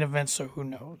as the main event, so who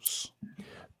knows?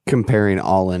 Comparing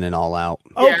All In and All Out.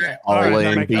 Okay. All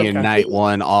In being Night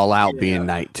 1, All Out being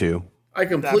Night 2. I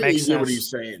completely get what he's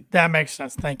saying. That makes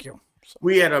sense. Thank you. So.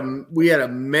 We had a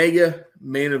mega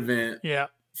main event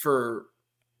for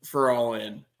All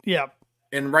In. Yeah.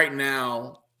 And right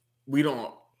now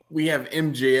we have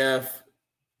MJF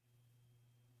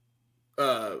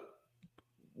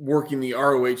working the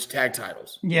ROH tag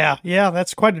titles. Yeah,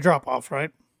 that's quite a drop off,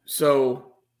 right?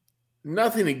 So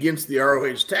nothing against the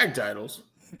ROH tag titles.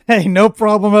 Hey, no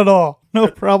problem at all. No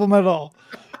problem at all.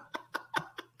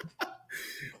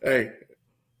 Hey,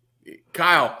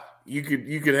 Kyle, you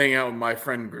could hang out with my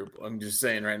friend group. I'm just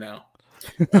saying right now.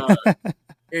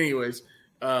 Anyways,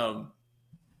 yeah,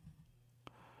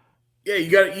 you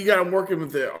got him working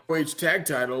with the ROH tag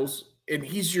titles, and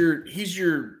he's your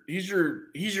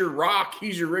Rock,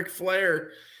 he's your Ric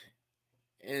Flair,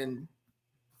 and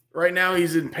right now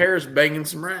he's in Paris banging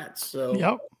some rats. So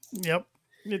yep.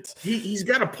 He's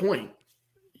got a point.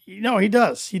 No, he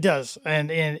does,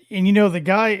 and you know the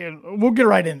guy. We'll get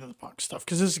right into the Punk stuff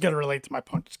because this is going to relate to my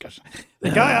Punk discussion.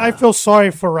 The guy I feel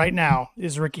sorry for right now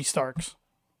is Ricky Starks.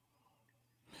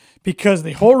 Because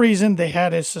the whole reason they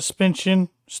had his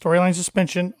storyline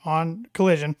suspension on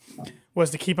Collision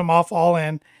was to keep him off All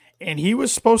In. And he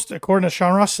was supposed to, according to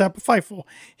Sean Ross Sapp of Fightful,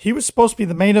 he was supposed to be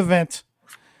the main event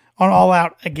on All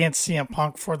Out against CM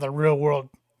Punk for the Real World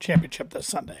Championship this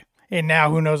Sunday. And now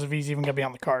who knows if he's even going to be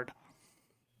on the card.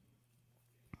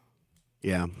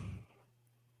 Yeah.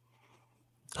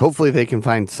 Hopefully they can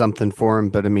find something for him.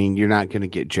 But, I mean, you're not going to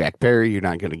get Jack Perry. You're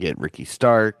not going to get Ricky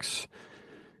Starks.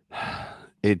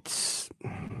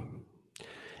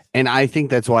 And I think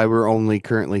that's why we're only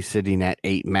currently sitting at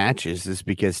 8 matches is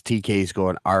because TK's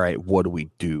going, all right, what do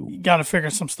we do? You got to figure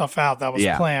some stuff out that was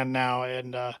planned now.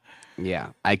 And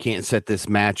I can't set this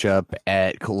match up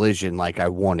at Collision like I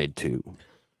wanted to.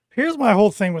 Here's my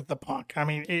whole thing with the Punk. I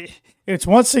mean, it's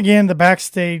once again the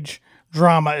backstage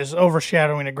drama is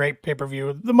overshadowing a great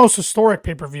pay-per-view, the most historic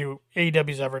pay-per-view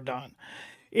AEW's ever done.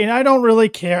 And I don't really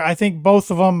care. I think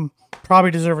both of them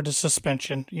probably deserve a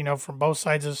suspension, from both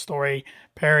sides of the story.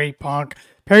 Perry, Punk.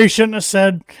 Perry shouldn't have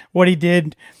said what he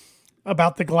did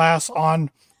about the glass on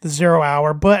the 0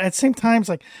 hour, but at the same time, it's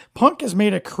like Punk has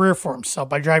made a career for himself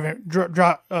by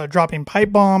dropping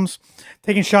pipe bombs,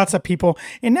 taking shots at people,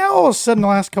 and now all of a sudden, the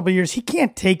last couple of years, he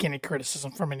can't take any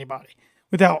criticism from anybody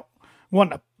without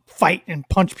wanting to fight and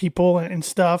punch people and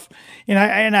stuff. And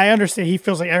I understand he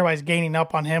feels like everybody's gaining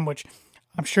up on him, which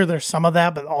I'm sure there's some of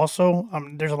that, but also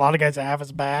there's a lot of guys that have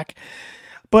his back.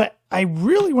 But I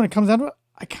really, when it comes down to it,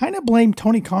 I kind of blame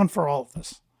Tony Khan for all of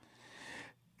this.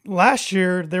 Last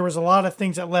year, there was a lot of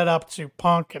things that led up to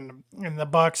Punk and the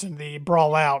Bucks and the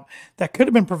Brawl Out that could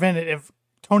have been prevented if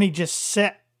Tony just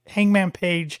set Hangman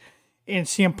Page and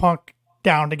CM Punk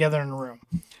down together in a room.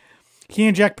 He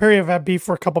and Jack Perry have had beef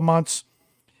for a couple months.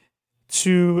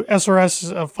 To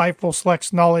SRS of Fightful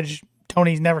Select's knowledge,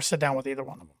 Tony's never sat down with either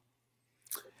one of them.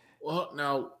 Well,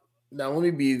 now let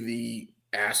me be the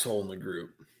asshole in the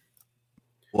group.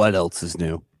 What else is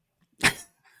new?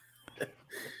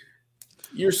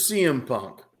 You're CM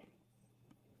Punk.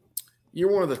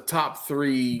 You're one of the top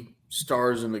 3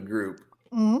 stars in the group.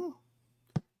 Mm-hmm.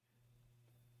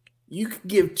 You could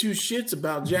give 2 shits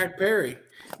about Jack Perry.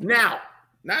 Now,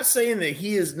 not saying that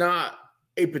he is not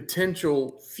a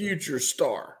potential future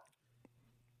star.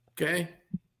 Okay?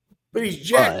 But he's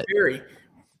Jack Perry.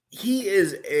 He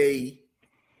is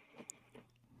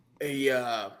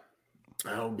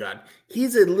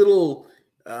he's a little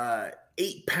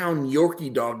 8-pound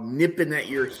Yorkie dog nipping at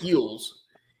your heels,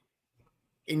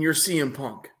 and you're CM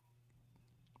Punk.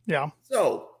 Yeah.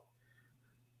 So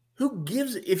who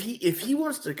gives if he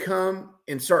wants to come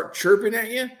and start chirping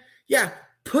at you? Yeah,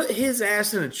 put his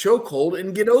ass in a chokehold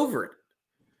and get over it.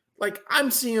 Like, I'm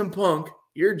CM Punk,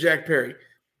 you're Jack Perry.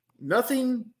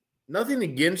 Nothing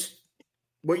against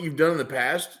what you've done in the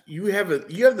past. You have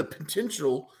the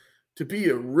potential to be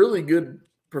a really good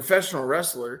professional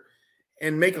wrestler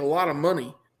and make a lot of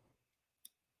money.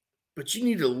 But you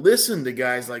need to listen to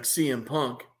guys like CM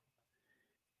Punk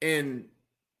and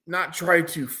not try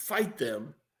to fight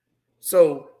them.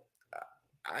 So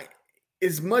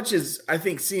as much as I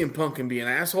think CM Punk can be an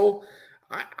asshole,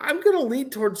 I'm going to lean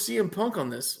towards CM Punk on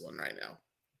this one right now.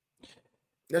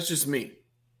 That's just me.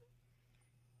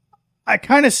 I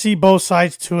kind of see both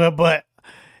sides to it, but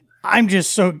I'm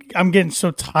getting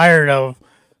so tired of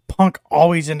Punk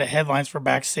always in the headlines for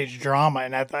backstage drama,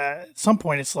 and at some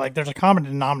point, it's like there's a common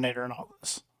denominator in all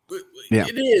this. Yeah.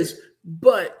 It is,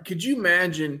 but could you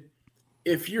imagine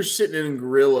if you're sitting in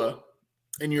Gorilla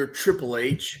and you're Triple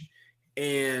H,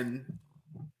 and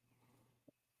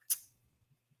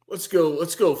let's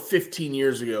go 15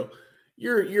 years ago,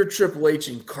 you're Triple H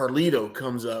and Carlito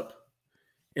comes up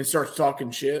and starts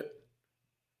talking shit.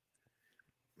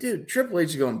 Dude, Triple H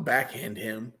is going to backhand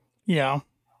him. Yeah.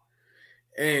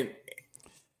 And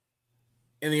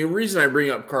the reason I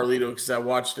bring up Carlito because I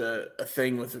watched a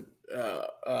thing with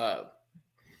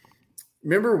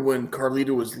remember when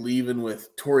Carlito was leaving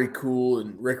with Tori Cool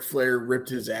and Ric Flair ripped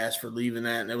his ass for leaving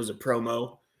that, and it was a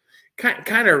promo.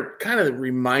 Kind of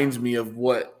reminds me of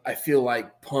what I feel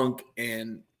like Punk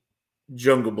and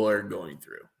Jungle Boy are going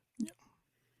through. Yeah.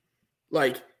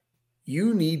 Like,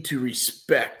 you need to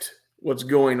respect what's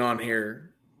going on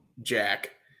here,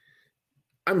 Jack.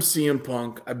 I'm CM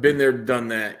Punk. I've been there, done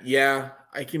that. Yeah,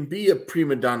 I can be a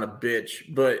prima donna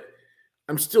bitch, but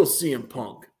I'm still CM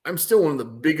Punk. I'm still one of the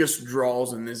biggest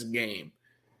draws in this game.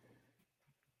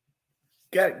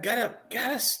 Gotta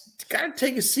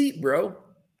take a seat, bro.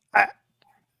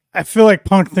 I feel like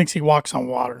Punk thinks he walks on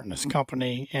water in this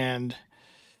company, and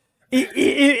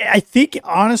I think,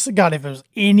 honestly, God, if it was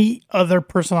any other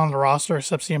person on the roster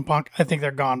except CM Punk, I think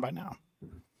they're gone by now.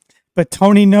 But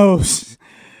Tony knows,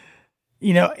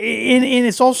 and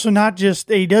it's also not just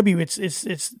AEW.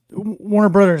 It's Warner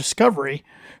Brothers Discovery,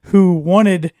 who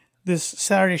wanted this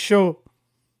Saturday show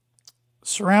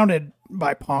surrounded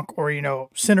by Punk, or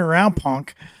centered around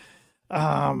Punk.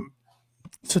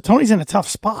 So Tony's in a tough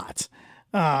spot.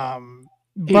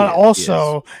 But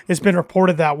also, It's been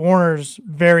reported that Warner's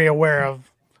very aware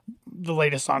of the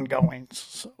latest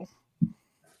ongoings.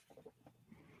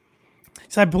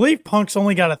 So I believe Punk's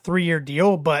only got a 3-year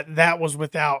deal, but that was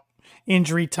without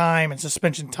injury time and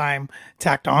suspension time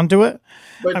tacked onto it.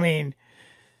 But I mean,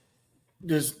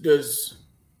 does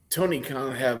Tony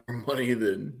Khan have more money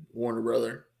than Warner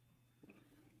Brother?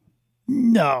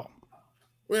 No.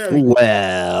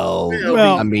 Well,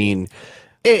 I mean,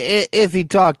 if he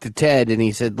talked to Ted and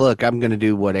he said, look, I'm going to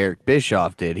do what Eric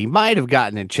Bischoff did, he might have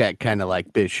gotten a check kind of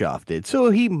like Bischoff did. So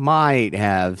he might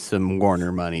have some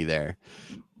Warner money there.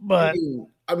 But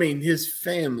I mean, his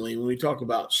family, when we talk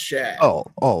about Shaq. Oh,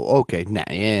 okay. Nah,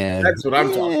 yeah. That's what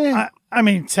I'm talking about. I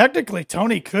mean, technically,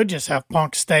 Tony could just have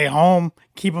Punk stay home,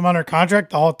 keep him under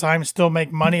contract the whole time, still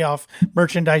make money off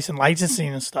merchandise and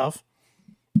licensing and stuff.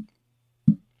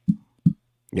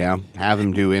 Yeah, have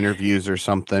him do interviews or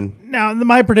something. Now,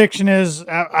 my prediction is,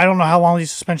 I don't know how long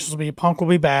these suspensions will be. Punk will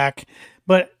be back,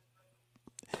 but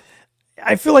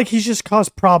I feel like he's just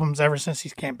caused problems ever since he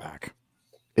came back.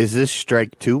 Is this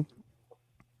strike 2?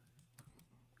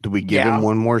 Do we give him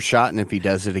one more shot, and if he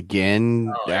does it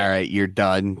again, all right, you're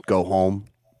done. Go home.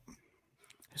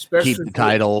 Keep the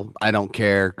title. I don't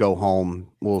care. Go home.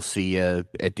 We'll see you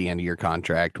at the end of your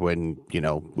contract when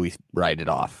we write it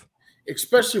off.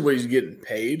 Especially when he's getting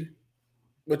paid,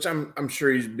 which I'm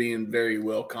sure he's being very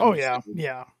well compensated. Oh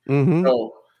yeah. Mm-hmm.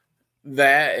 So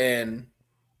that, and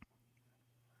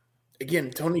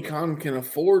again, Tony Khan can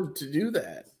afford to do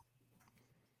that.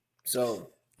 So,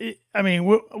 I mean,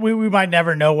 we might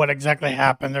never know what exactly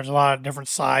happened. There's a lot of different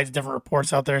sides, different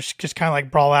reports out there. It's just kind of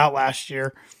like Brawl Out last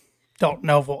year. Don't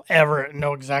know if we'll ever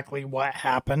know exactly what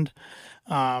happened.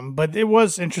 But it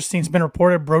was interesting. It's been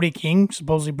reported Brody King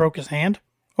supposedly broke his hand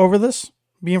over this,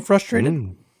 being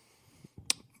frustrated.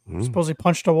 Supposedly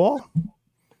punched a wall.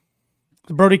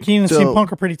 Brody King and CM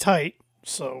Punk are pretty tight.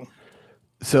 So,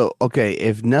 okay,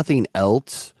 if nothing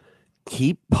else,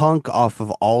 keep Punk off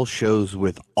of all shows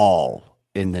with all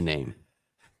in the name.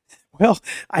 Well,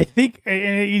 I think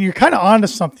you're kind of onto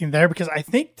something there, because I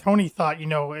think Tony thought,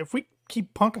 if we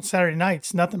keep Punk on Saturday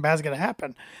nights, nothing bad's going to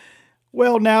happen.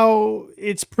 Well, now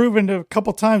it's proven a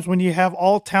couple times when you have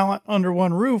all talent under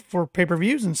one roof for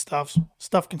pay-per-views and stuff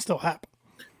can still happen.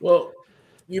 Well,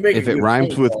 you make if it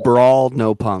rhymes with brawl,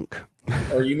 no Punk.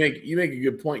 Or you make a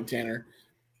good point, Tanner.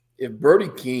 If Brody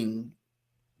King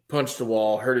punched the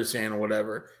wall, hurt his hand or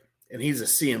whatever, and he's a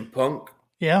CM Punk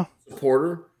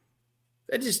supporter,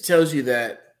 that just tells you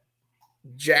that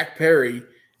Jack Perry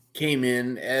came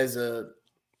in as a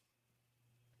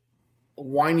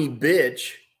whiny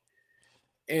bitch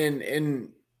and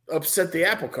upset the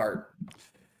apple cart.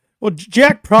 Well,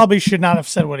 Jack probably should not have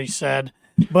said what he said,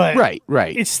 but right.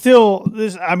 It's still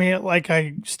this. I mean, like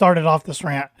I started off this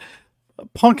rant,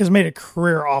 Punk has made a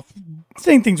career off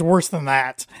saying things worse than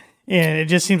that, and it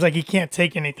just seems like he can't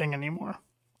take anything anymore.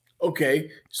 Okay,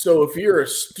 so if you're a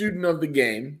student of the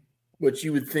game, which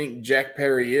you would think Jack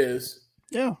Perry is,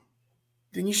 Yeah,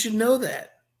 then you should know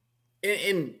that.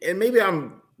 And maybe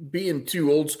I'm being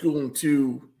too old school and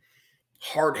too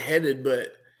hard headed,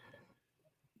 but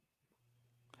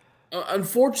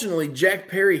unfortunately, Jack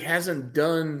Perry hasn't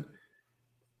done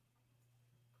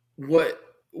what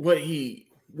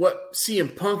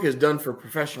CM Punk has done for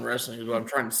professional wrestling. Is what I'm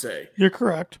trying to say. you're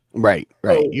correct. Right.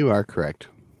 You are correct.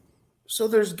 So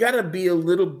there's got to be a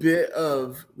little bit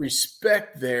of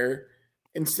respect there,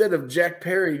 instead of Jack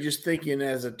Perry just thinking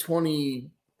as a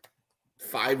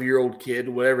 25-year-old kid,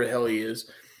 whatever the hell he is,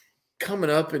 coming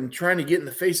up and trying to get in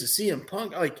the face of CM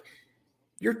Punk. Like,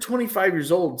 you're 25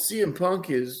 years old. CM Punk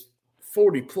is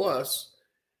 40 plus.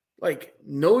 Like,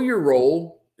 know your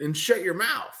role and shut your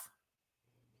mouth.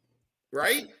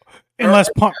 Right?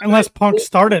 Unless Punk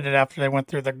started it after they went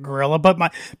through the gorilla,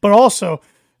 but also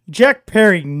Jack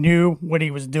Perry knew what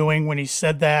he was doing when he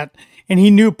said that, and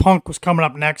he knew Punk was coming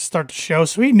up next to start the show,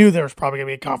 so he knew there was probably going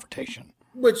to be a confrontation.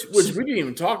 Which we didn't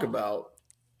even talk about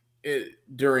it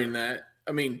during that.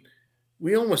 I mean,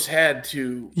 we almost had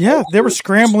to. Yeah, they were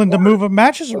scrambling to move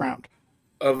matches around,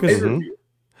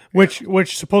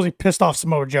 which supposedly pissed off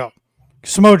Samoa Joe.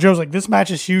 Samoa Joe's like, this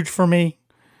match is huge for me,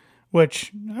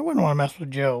 which I wouldn't want to mess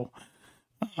with Joe.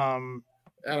 Out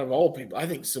of all people, I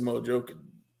think Samoa Joe could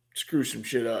screw some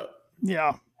shit up.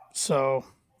 Yeah, so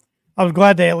I was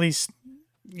glad they at least,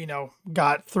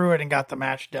 got through it and got the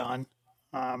match done.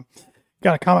 Got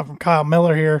a comment from Kyle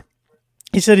Miller here.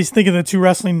 He said he's thinking the two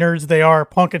wrestling nerds they are.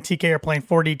 Punk and TK are playing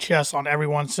 4D chess on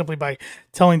everyone simply by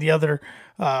telling the other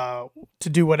to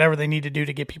do whatever they need to do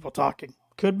to get people talking.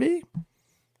 Could be.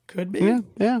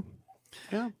 Yeah.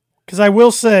 Because I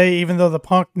will say, even though the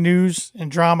Punk news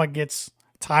and drama gets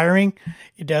tiring,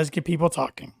 it does get people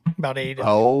talking about AEW.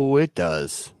 Oh, it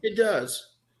does. It does.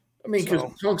 I mean,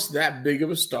 because Punk's that big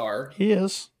of a star. He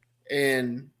is.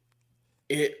 And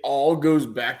it all goes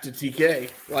back to TK.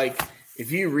 Like,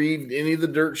 if you read any of the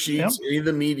dirt sheets, any of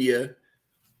the media,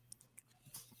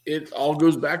 it all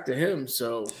goes back to him.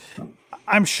 So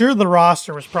I'm sure the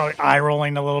roster was probably eye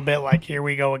rolling a little bit, like, here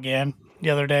we go again the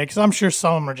other day, because I'm sure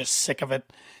some of them are just sick of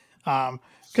it.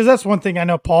 Because that's one thing I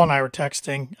know Paul and I were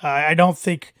texting. I don't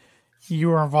think you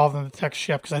were involved in the text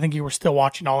shift because I think you were still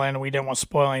watching all in and we didn't want to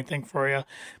spoil anything for you.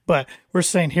 But we're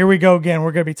saying, here we go again.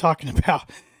 We're going to be talking about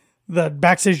the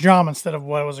backstage drama instead of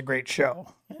what was a great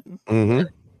show. Mm-hmm.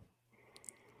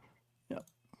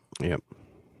 Yep.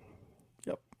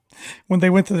 When they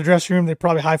went to the dressing room, they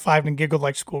probably high-fived and giggled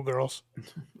like schoolgirls.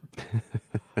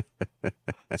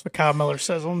 That's what Kyle Miller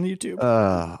says on YouTube.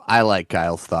 I like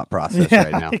Kyle's thought process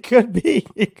right now. It could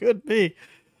be.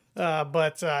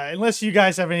 But unless you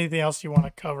guys have anything else you want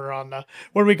to cover on,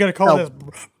 what are we going to call this?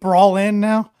 Brawl in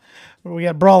now? We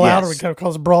got brawl out, or we going to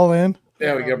call this brawl in?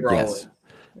 Yeah, we got brawl in.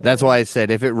 That's why I said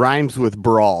if it rhymes with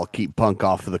brawl, keep Punk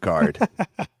off of the card.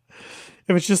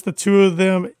 If it's just the two of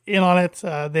them in on it,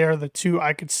 they're the two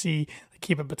I could see.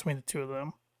 Keep it between the two of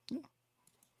them.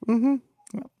 Mm-hmm.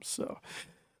 So,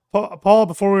 Paul,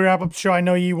 before we wrap up the show, I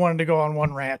know you wanted to go on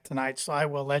one rant tonight, so I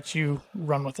will let you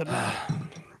run with it now.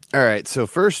 All right. So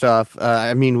first off,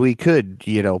 we could,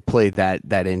 play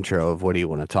that intro of what do you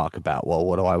want to talk about? Well,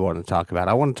 what do I want to talk about?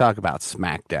 I want to talk about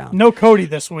SmackDown. No Cody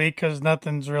this week because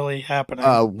nothing's really happening.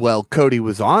 Well, Cody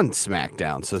was on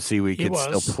SmackDown, so we could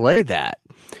still play that.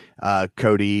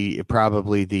 Cody,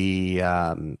 probably the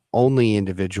only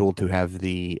individual to have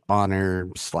the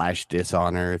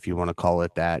honor/dishonor, if you want to call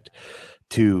it that,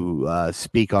 to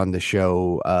speak on the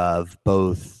show of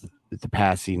both the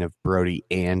passing of Brody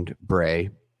and Bray.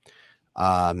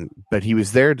 But he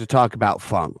was there to talk about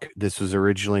Funk. This was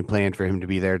originally planned for him to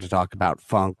be there to talk about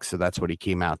Funk, so that's what he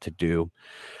came out to do.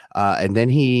 And then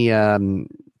he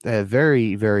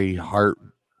very, very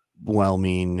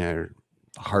heartwarming or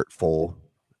heartful,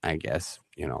 I guess,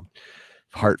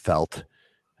 heartfelt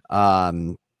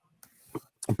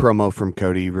promo from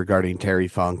Cody regarding Terry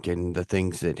Funk and the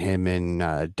things that him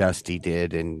and Dusty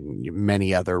did and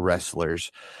many other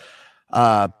wrestlers.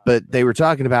 But they were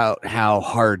talking about how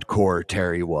hardcore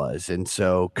Terry was. And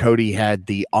so Cody had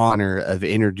the honor of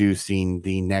introducing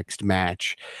the next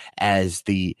match as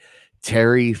the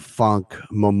Terry Funk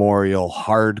Memorial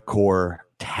Hardcore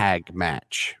Tag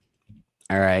Match.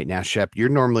 All right. Now, Shep, you're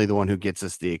normally the one who gets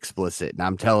us the explicit. And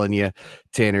I'm telling you,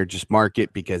 Tanner, just mark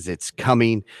it because it's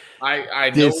coming.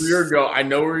 I know where you're going. I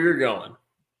know where you're going.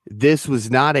 This was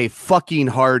not a fucking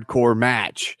hardcore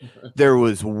match. There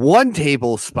was one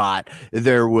table spot.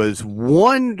 There was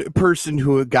one person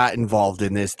who got involved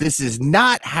in this. This is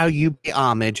not how you pay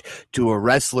homage to a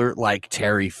wrestler like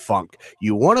Terry Funk.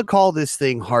 You want to call this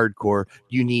thing hardcore.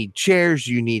 You need chairs.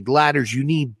 You need ladders. You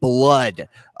need blood.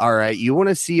 All right. You want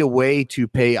to see a way to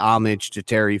pay homage to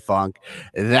Terry Funk.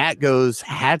 That goes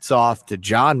hats off to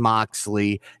John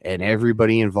Moxley and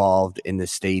everybody involved in the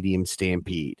Stadium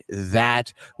Stampede.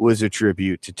 That was a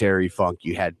tribute to Terry Funk.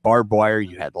 You had barbed wire,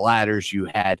 you had ladders, you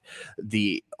had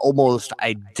the almost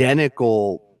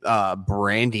identical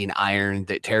branding iron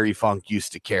that Terry Funk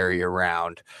used to carry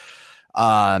around.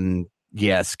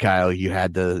 Yes, Kyle, you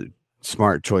had the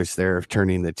smart choice there of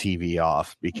turning the TV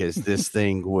off because this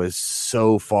thing was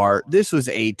so far. This was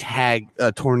a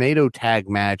tornado tag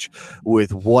match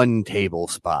with one table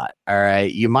spot. All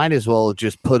right. You might as well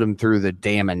just put them through the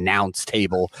damn announce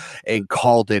table and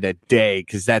called it a day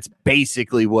because that's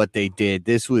basically what they did.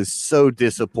 This was so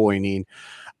disappointing.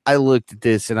 I looked at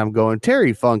this and I'm going,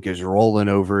 Terry Funk is rolling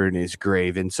over in his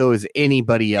grave, and so is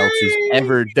anybody else who's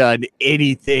ever done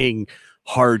anything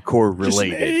hardcore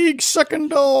related. Just an egg sucking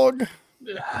dog.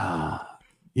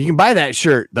 You can buy that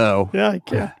shirt though. Yeah, I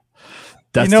can.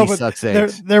 Dusty sucks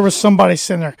eggs. There was somebody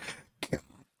sitting there.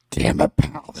 Damn it,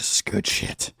 pal! This is good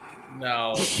shit.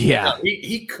 No, yeah, no,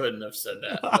 he couldn't have said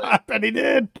that. I bet he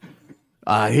did.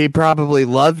 He probably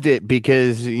loved it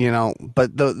because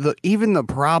but even the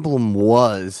problem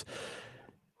was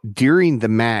during the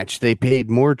match they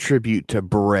paid more tribute to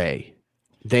Bray.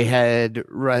 They had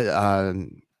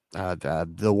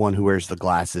the one who wears the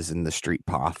glasses in the Street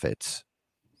Profits.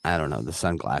 I don't know, the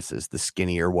sunglasses, the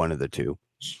skinnier one of the two.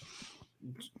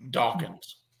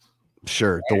 Dawkins.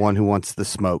 Sure, the one who wants the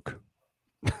smoke.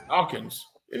 Dawkins,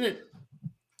 isn't it?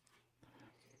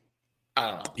 I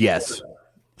don't know. Yes.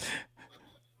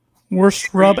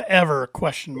 Worst rub ever?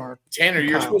 Question mark. Tanner,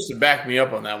 you're supposed to back me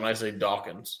up on that when I say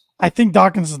Dawkins. I think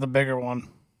Dawkins is the bigger one.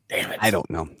 Damn it! I don't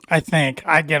know. I think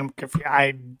I get him confused.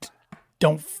 I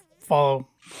don't follow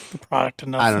the product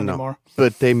enough I don't anymore. know.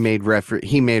 But they made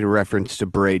he made a reference to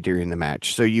Bray during the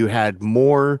match. So you had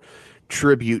more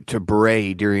tribute to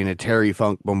Bray during a Terry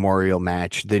Funk memorial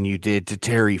match than you did to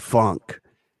Terry Funk.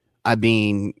 I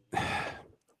mean,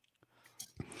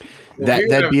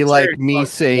 that'd be like me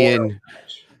saying,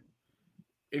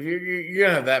 if you're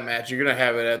gonna have that match, you're gonna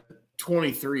have it at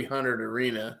 2300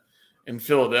 Arena in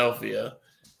Philadelphia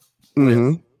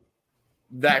with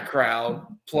that crowd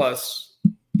plus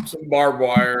some barbed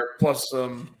wire plus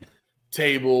some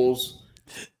tables.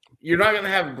 You're not gonna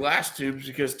have glass tubes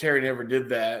because Terry never did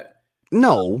that.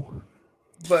 No,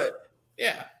 but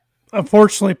yeah.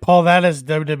 Unfortunately, Paul, that is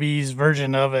WWE's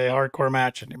version of a hardcore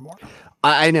match anymore.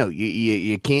 I know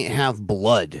you can't have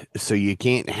blood, so you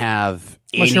can't have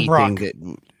unless anything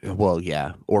that. Well,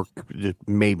 yeah, or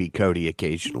maybe Cody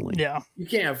occasionally. Yeah, you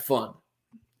can't have fun.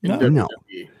 No. Did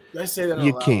I say that?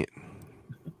 You can't.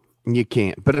 You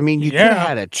can't. But I mean, you could have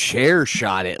had a chair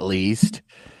shot at least.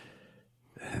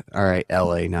 All right,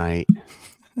 LA Knight.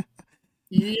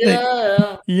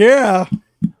 Yeah. Yeah.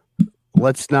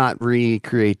 Let's not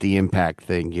recreate the Impact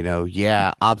thing,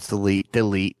 Yeah, obsolete,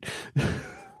 delete.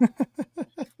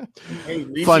 Hey,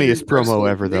 funniest promo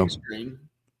ever, though.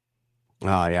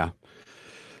 Oh, yeah.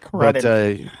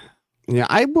 Credit. But,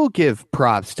 I will give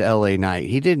props to LA Knight.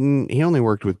 He only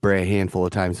worked with Bray a handful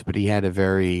of times, but he had a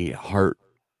very heartfelt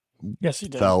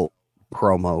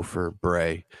promo for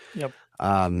Bray. Yep.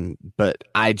 But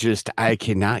I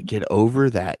cannot get over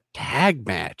that tag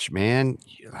match, man.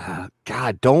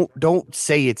 God, don't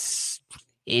say it's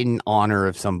in honor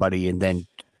of somebody and then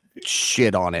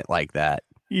shit on it like that.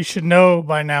 You should know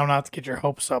by now not to get your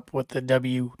hopes up with the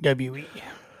WWE.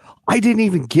 I didn't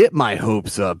even get my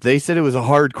hopes up. They said it was a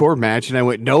hardcore match, and I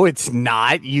went, no, it's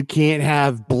not. You can't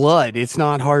have blood. It's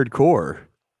not hardcore.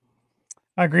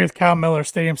 I agree with Kyle Miller.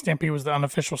 Stadium Stampede was the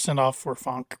unofficial send-off for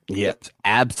Funk. Yes,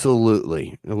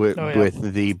 absolutely. With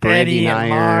the branding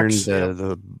iron,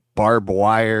 the barbed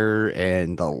wire,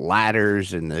 and the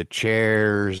ladders, and the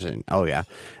chairs, and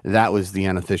that was the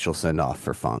unofficial send-off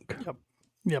for Funk.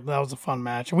 Yep, that was a fun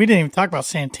match. And we didn't even talk about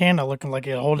Santana looking like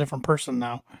a whole different person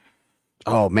now.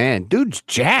 Oh, man. Dude's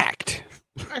jacked.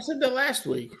 I said that last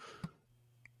week.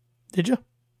 Did you?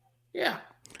 Yeah.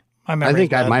 I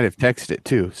think I might have texted it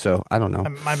too, so I don't know.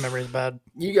 My memory's bad.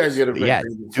 You guys get a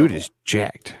dude is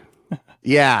jacked.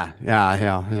 Yeah.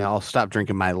 I'll stop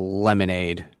drinking my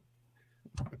lemonade.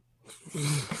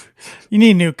 You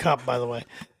need a new cup, by the way.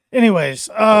 Anyways,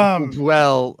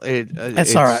 well,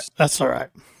 it's all right. That's all right.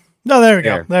 No, there we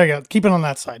go. There you go. Keep it on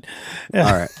that side. Yeah.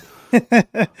 All right.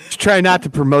 Try not to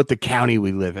promote the county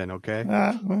we live in, okay?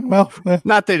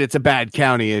 Not that it's a bad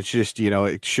county. It's just,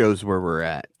 it shows where we're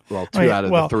at. Well, two out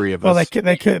of the three of us.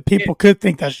 Well, people could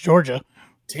think that's Georgia.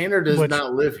 Tanner does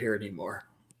not live here anymore.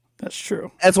 That's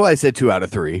true. That's why I said 2 out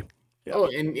of 3. Yeah. Oh,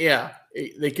 and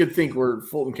they could think we're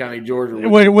Fulton County, Georgia.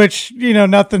 Which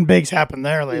nothing big's happened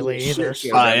there lately either.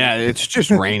 Yeah, it's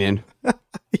just raining.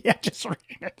 Yeah, just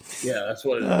raining. Yeah, that's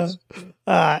what it is.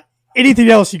 Anything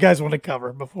else you guys want to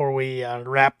cover before we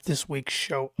wrap this week's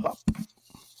show up?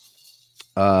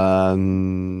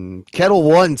 Kettle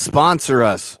One sponsor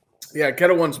us. Yeah,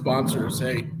 Kettle One sponsor us.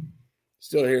 Hey,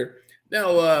 still here.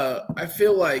 Now, I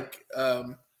feel like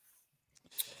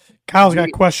Kyle's got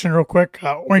a question real quick.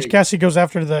 Orange Cassidy goes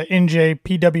after the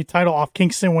NJPW title off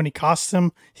Kingston when he costs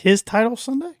him his title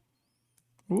Sunday.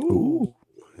 Ooh.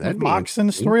 That Mox in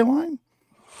the storyline.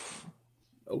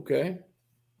 Okay.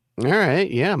 All right.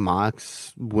 Yeah,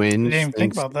 Mox wins. I didn't even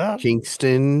think about that.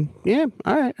 Kingston. Yeah.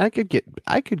 All right. I could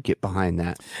get behind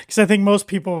that. Because I think most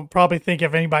people probably think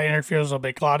if anybody interferes, it'll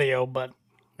be Claudio, but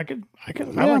I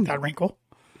like that wrinkle.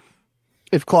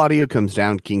 If Claudio comes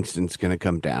down, Kingston's going to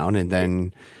come down, and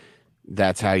then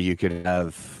that's how you could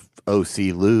have OC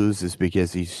lose, is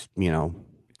because he's,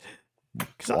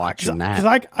 watching that.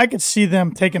 Because I could see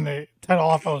them taking the title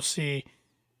off OC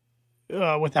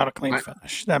without a clean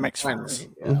finish. That makes sense.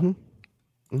 Yeah.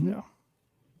 Mm-hmm.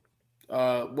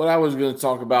 Yeah. What I was going to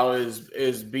talk about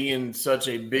is being such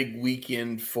a big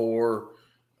weekend for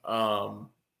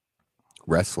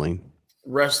wrestling.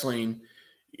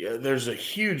 Yeah, there's a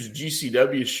huge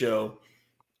GCW show,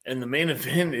 and the main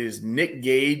event is Nick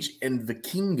Gage and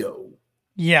Vikingo.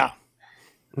 Yeah.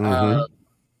 Mm-hmm.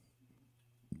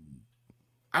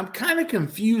 I'm kind of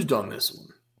confused on this one.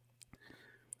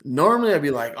 Normally, I'd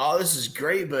be like, "Oh, this is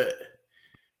great," but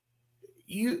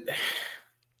he's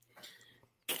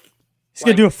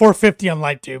gonna do a 450 on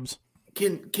light tubes.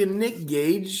 Can Nick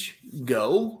Gage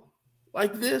go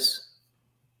like this?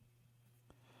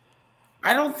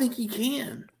 I don't think he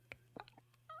can.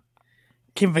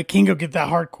 Can Vikingo get that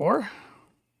hardcore?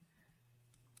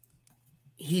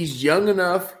 He's young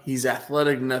enough. He's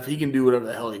athletic enough. He can do whatever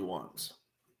the hell he wants.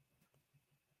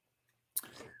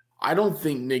 I don't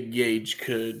think Nick Gage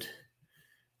could,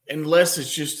 unless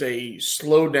it's just a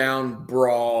slow down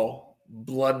brawl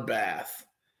bloodbath.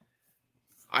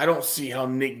 I don't see how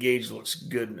Nick Gage looks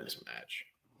good in this match.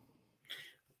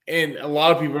 And a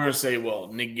lot of people are going to say,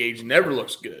 well, Nick Gage never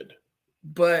looks good.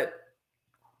 But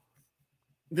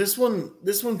this one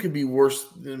could be worse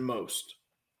than most.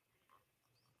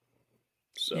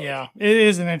 So. Yeah, it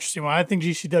is an interesting one. I think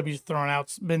GCW's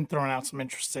been throwing out some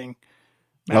interesting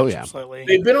matchups lately.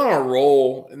 They've been on a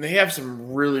roll, and they have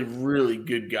some really, really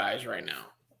good guys right now.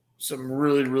 Some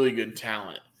really, really good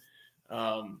talent.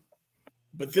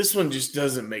 But this one just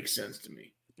doesn't make sense to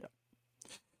me. Yeah.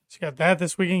 So you got that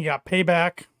this weekend. You got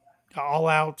Payback, got All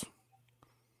Out.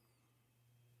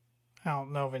 I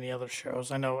don't know of any other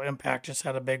shows. I know Impact just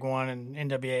had a big one, and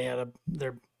NWA had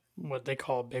their what they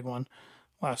call a big one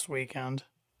last weekend.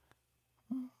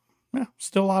 Yeah,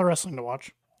 still a lot of wrestling to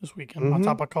watch this weekend on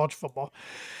top of college football.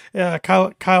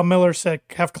 Kyle Miller said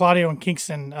have Claudio and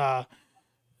Kingston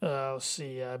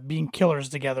being killers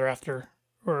together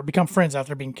or become friends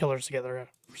after being killers together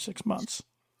for 6 months.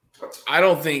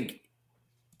 I think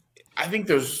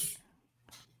there's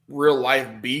real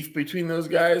life beef between those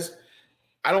guys.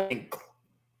 I don't think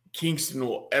Kingston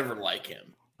will ever like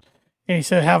him. And he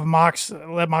said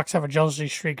let Mox have a jealousy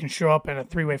streak and show up in a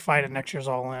 3-way fight at next year's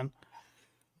All In.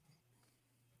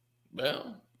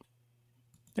 Well,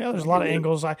 yeah, there's a lot of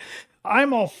angles.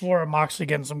 I'm all for Moxley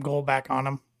getting some gold back on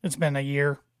him. It's been a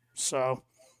year, so,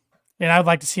 and I'd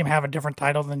like to see him have a different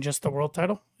title than just the world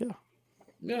title. Yeah,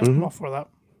 I'm all for that.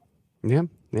 Yeah.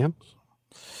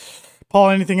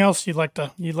 Paul, anything else you'd like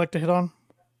to hit on?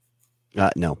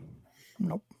 No.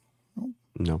 Nope.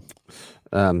 No.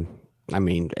 I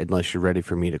mean, unless you're ready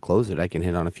for me to close it, I can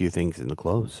hit on a few things in the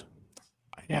close.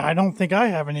 Yeah, I don't think I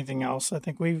have anything else. I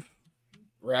think we've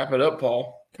wrap it up,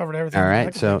 Paul. Covered everything. All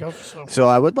right. So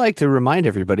I would like to remind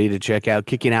everybody to check out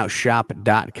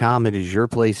kickingoutshop.com. It is your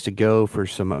place to go for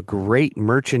some great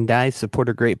merchandise, support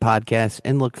a great podcast,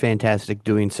 and look fantastic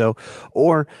doing so.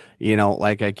 Or,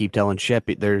 like I keep telling Shep,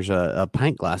 there's a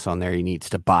pint glass on there he needs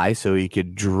to buy so he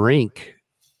could drink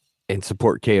and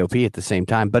support KOP at the same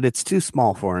time, but it's too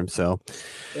small for him. So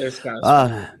it's kind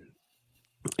of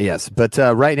yes, but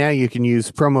right now you can use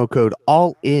promo code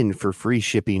ALLIN for free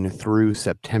shipping through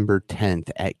September 10th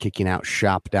at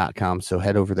kickingOutShop.com. So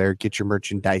head over there, get your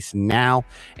merchandise now,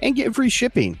 and get free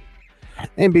shipping.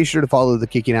 And be sure to follow the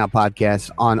Kicking Out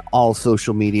Podcast on all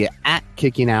social media at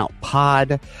Kicking Out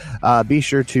Pod. Be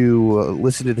sure to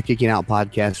listen to the Kicking Out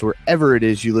Podcast wherever it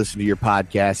is you listen to your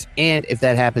podcast. And if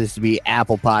that happens to be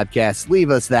Apple Podcasts, leave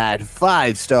us that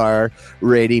 5-star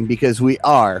rating because we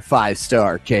are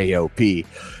 5-star KOP.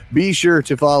 Be sure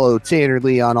to follow Tanner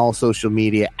Lee on all social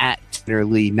media at Tanner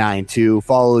Lee 92.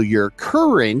 Follow your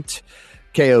current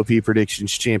KOP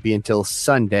predictions champion till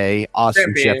Sunday,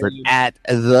 Austin Shepard at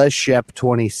the Shep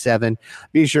 27.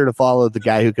 Be sure to follow the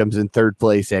guy who comes in third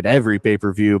place at every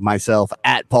pay-per-view, myself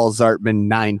at Paul Zartman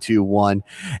 921.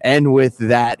 And with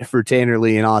that, for Tanner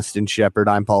Lee and Austin Shepard,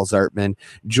 I'm Paul Zartman.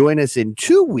 Join us in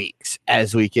 2 weeks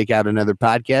as we kick out another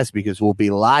podcast because we'll be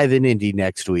live in Indy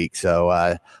next week.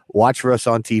 So watch for us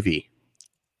on TV.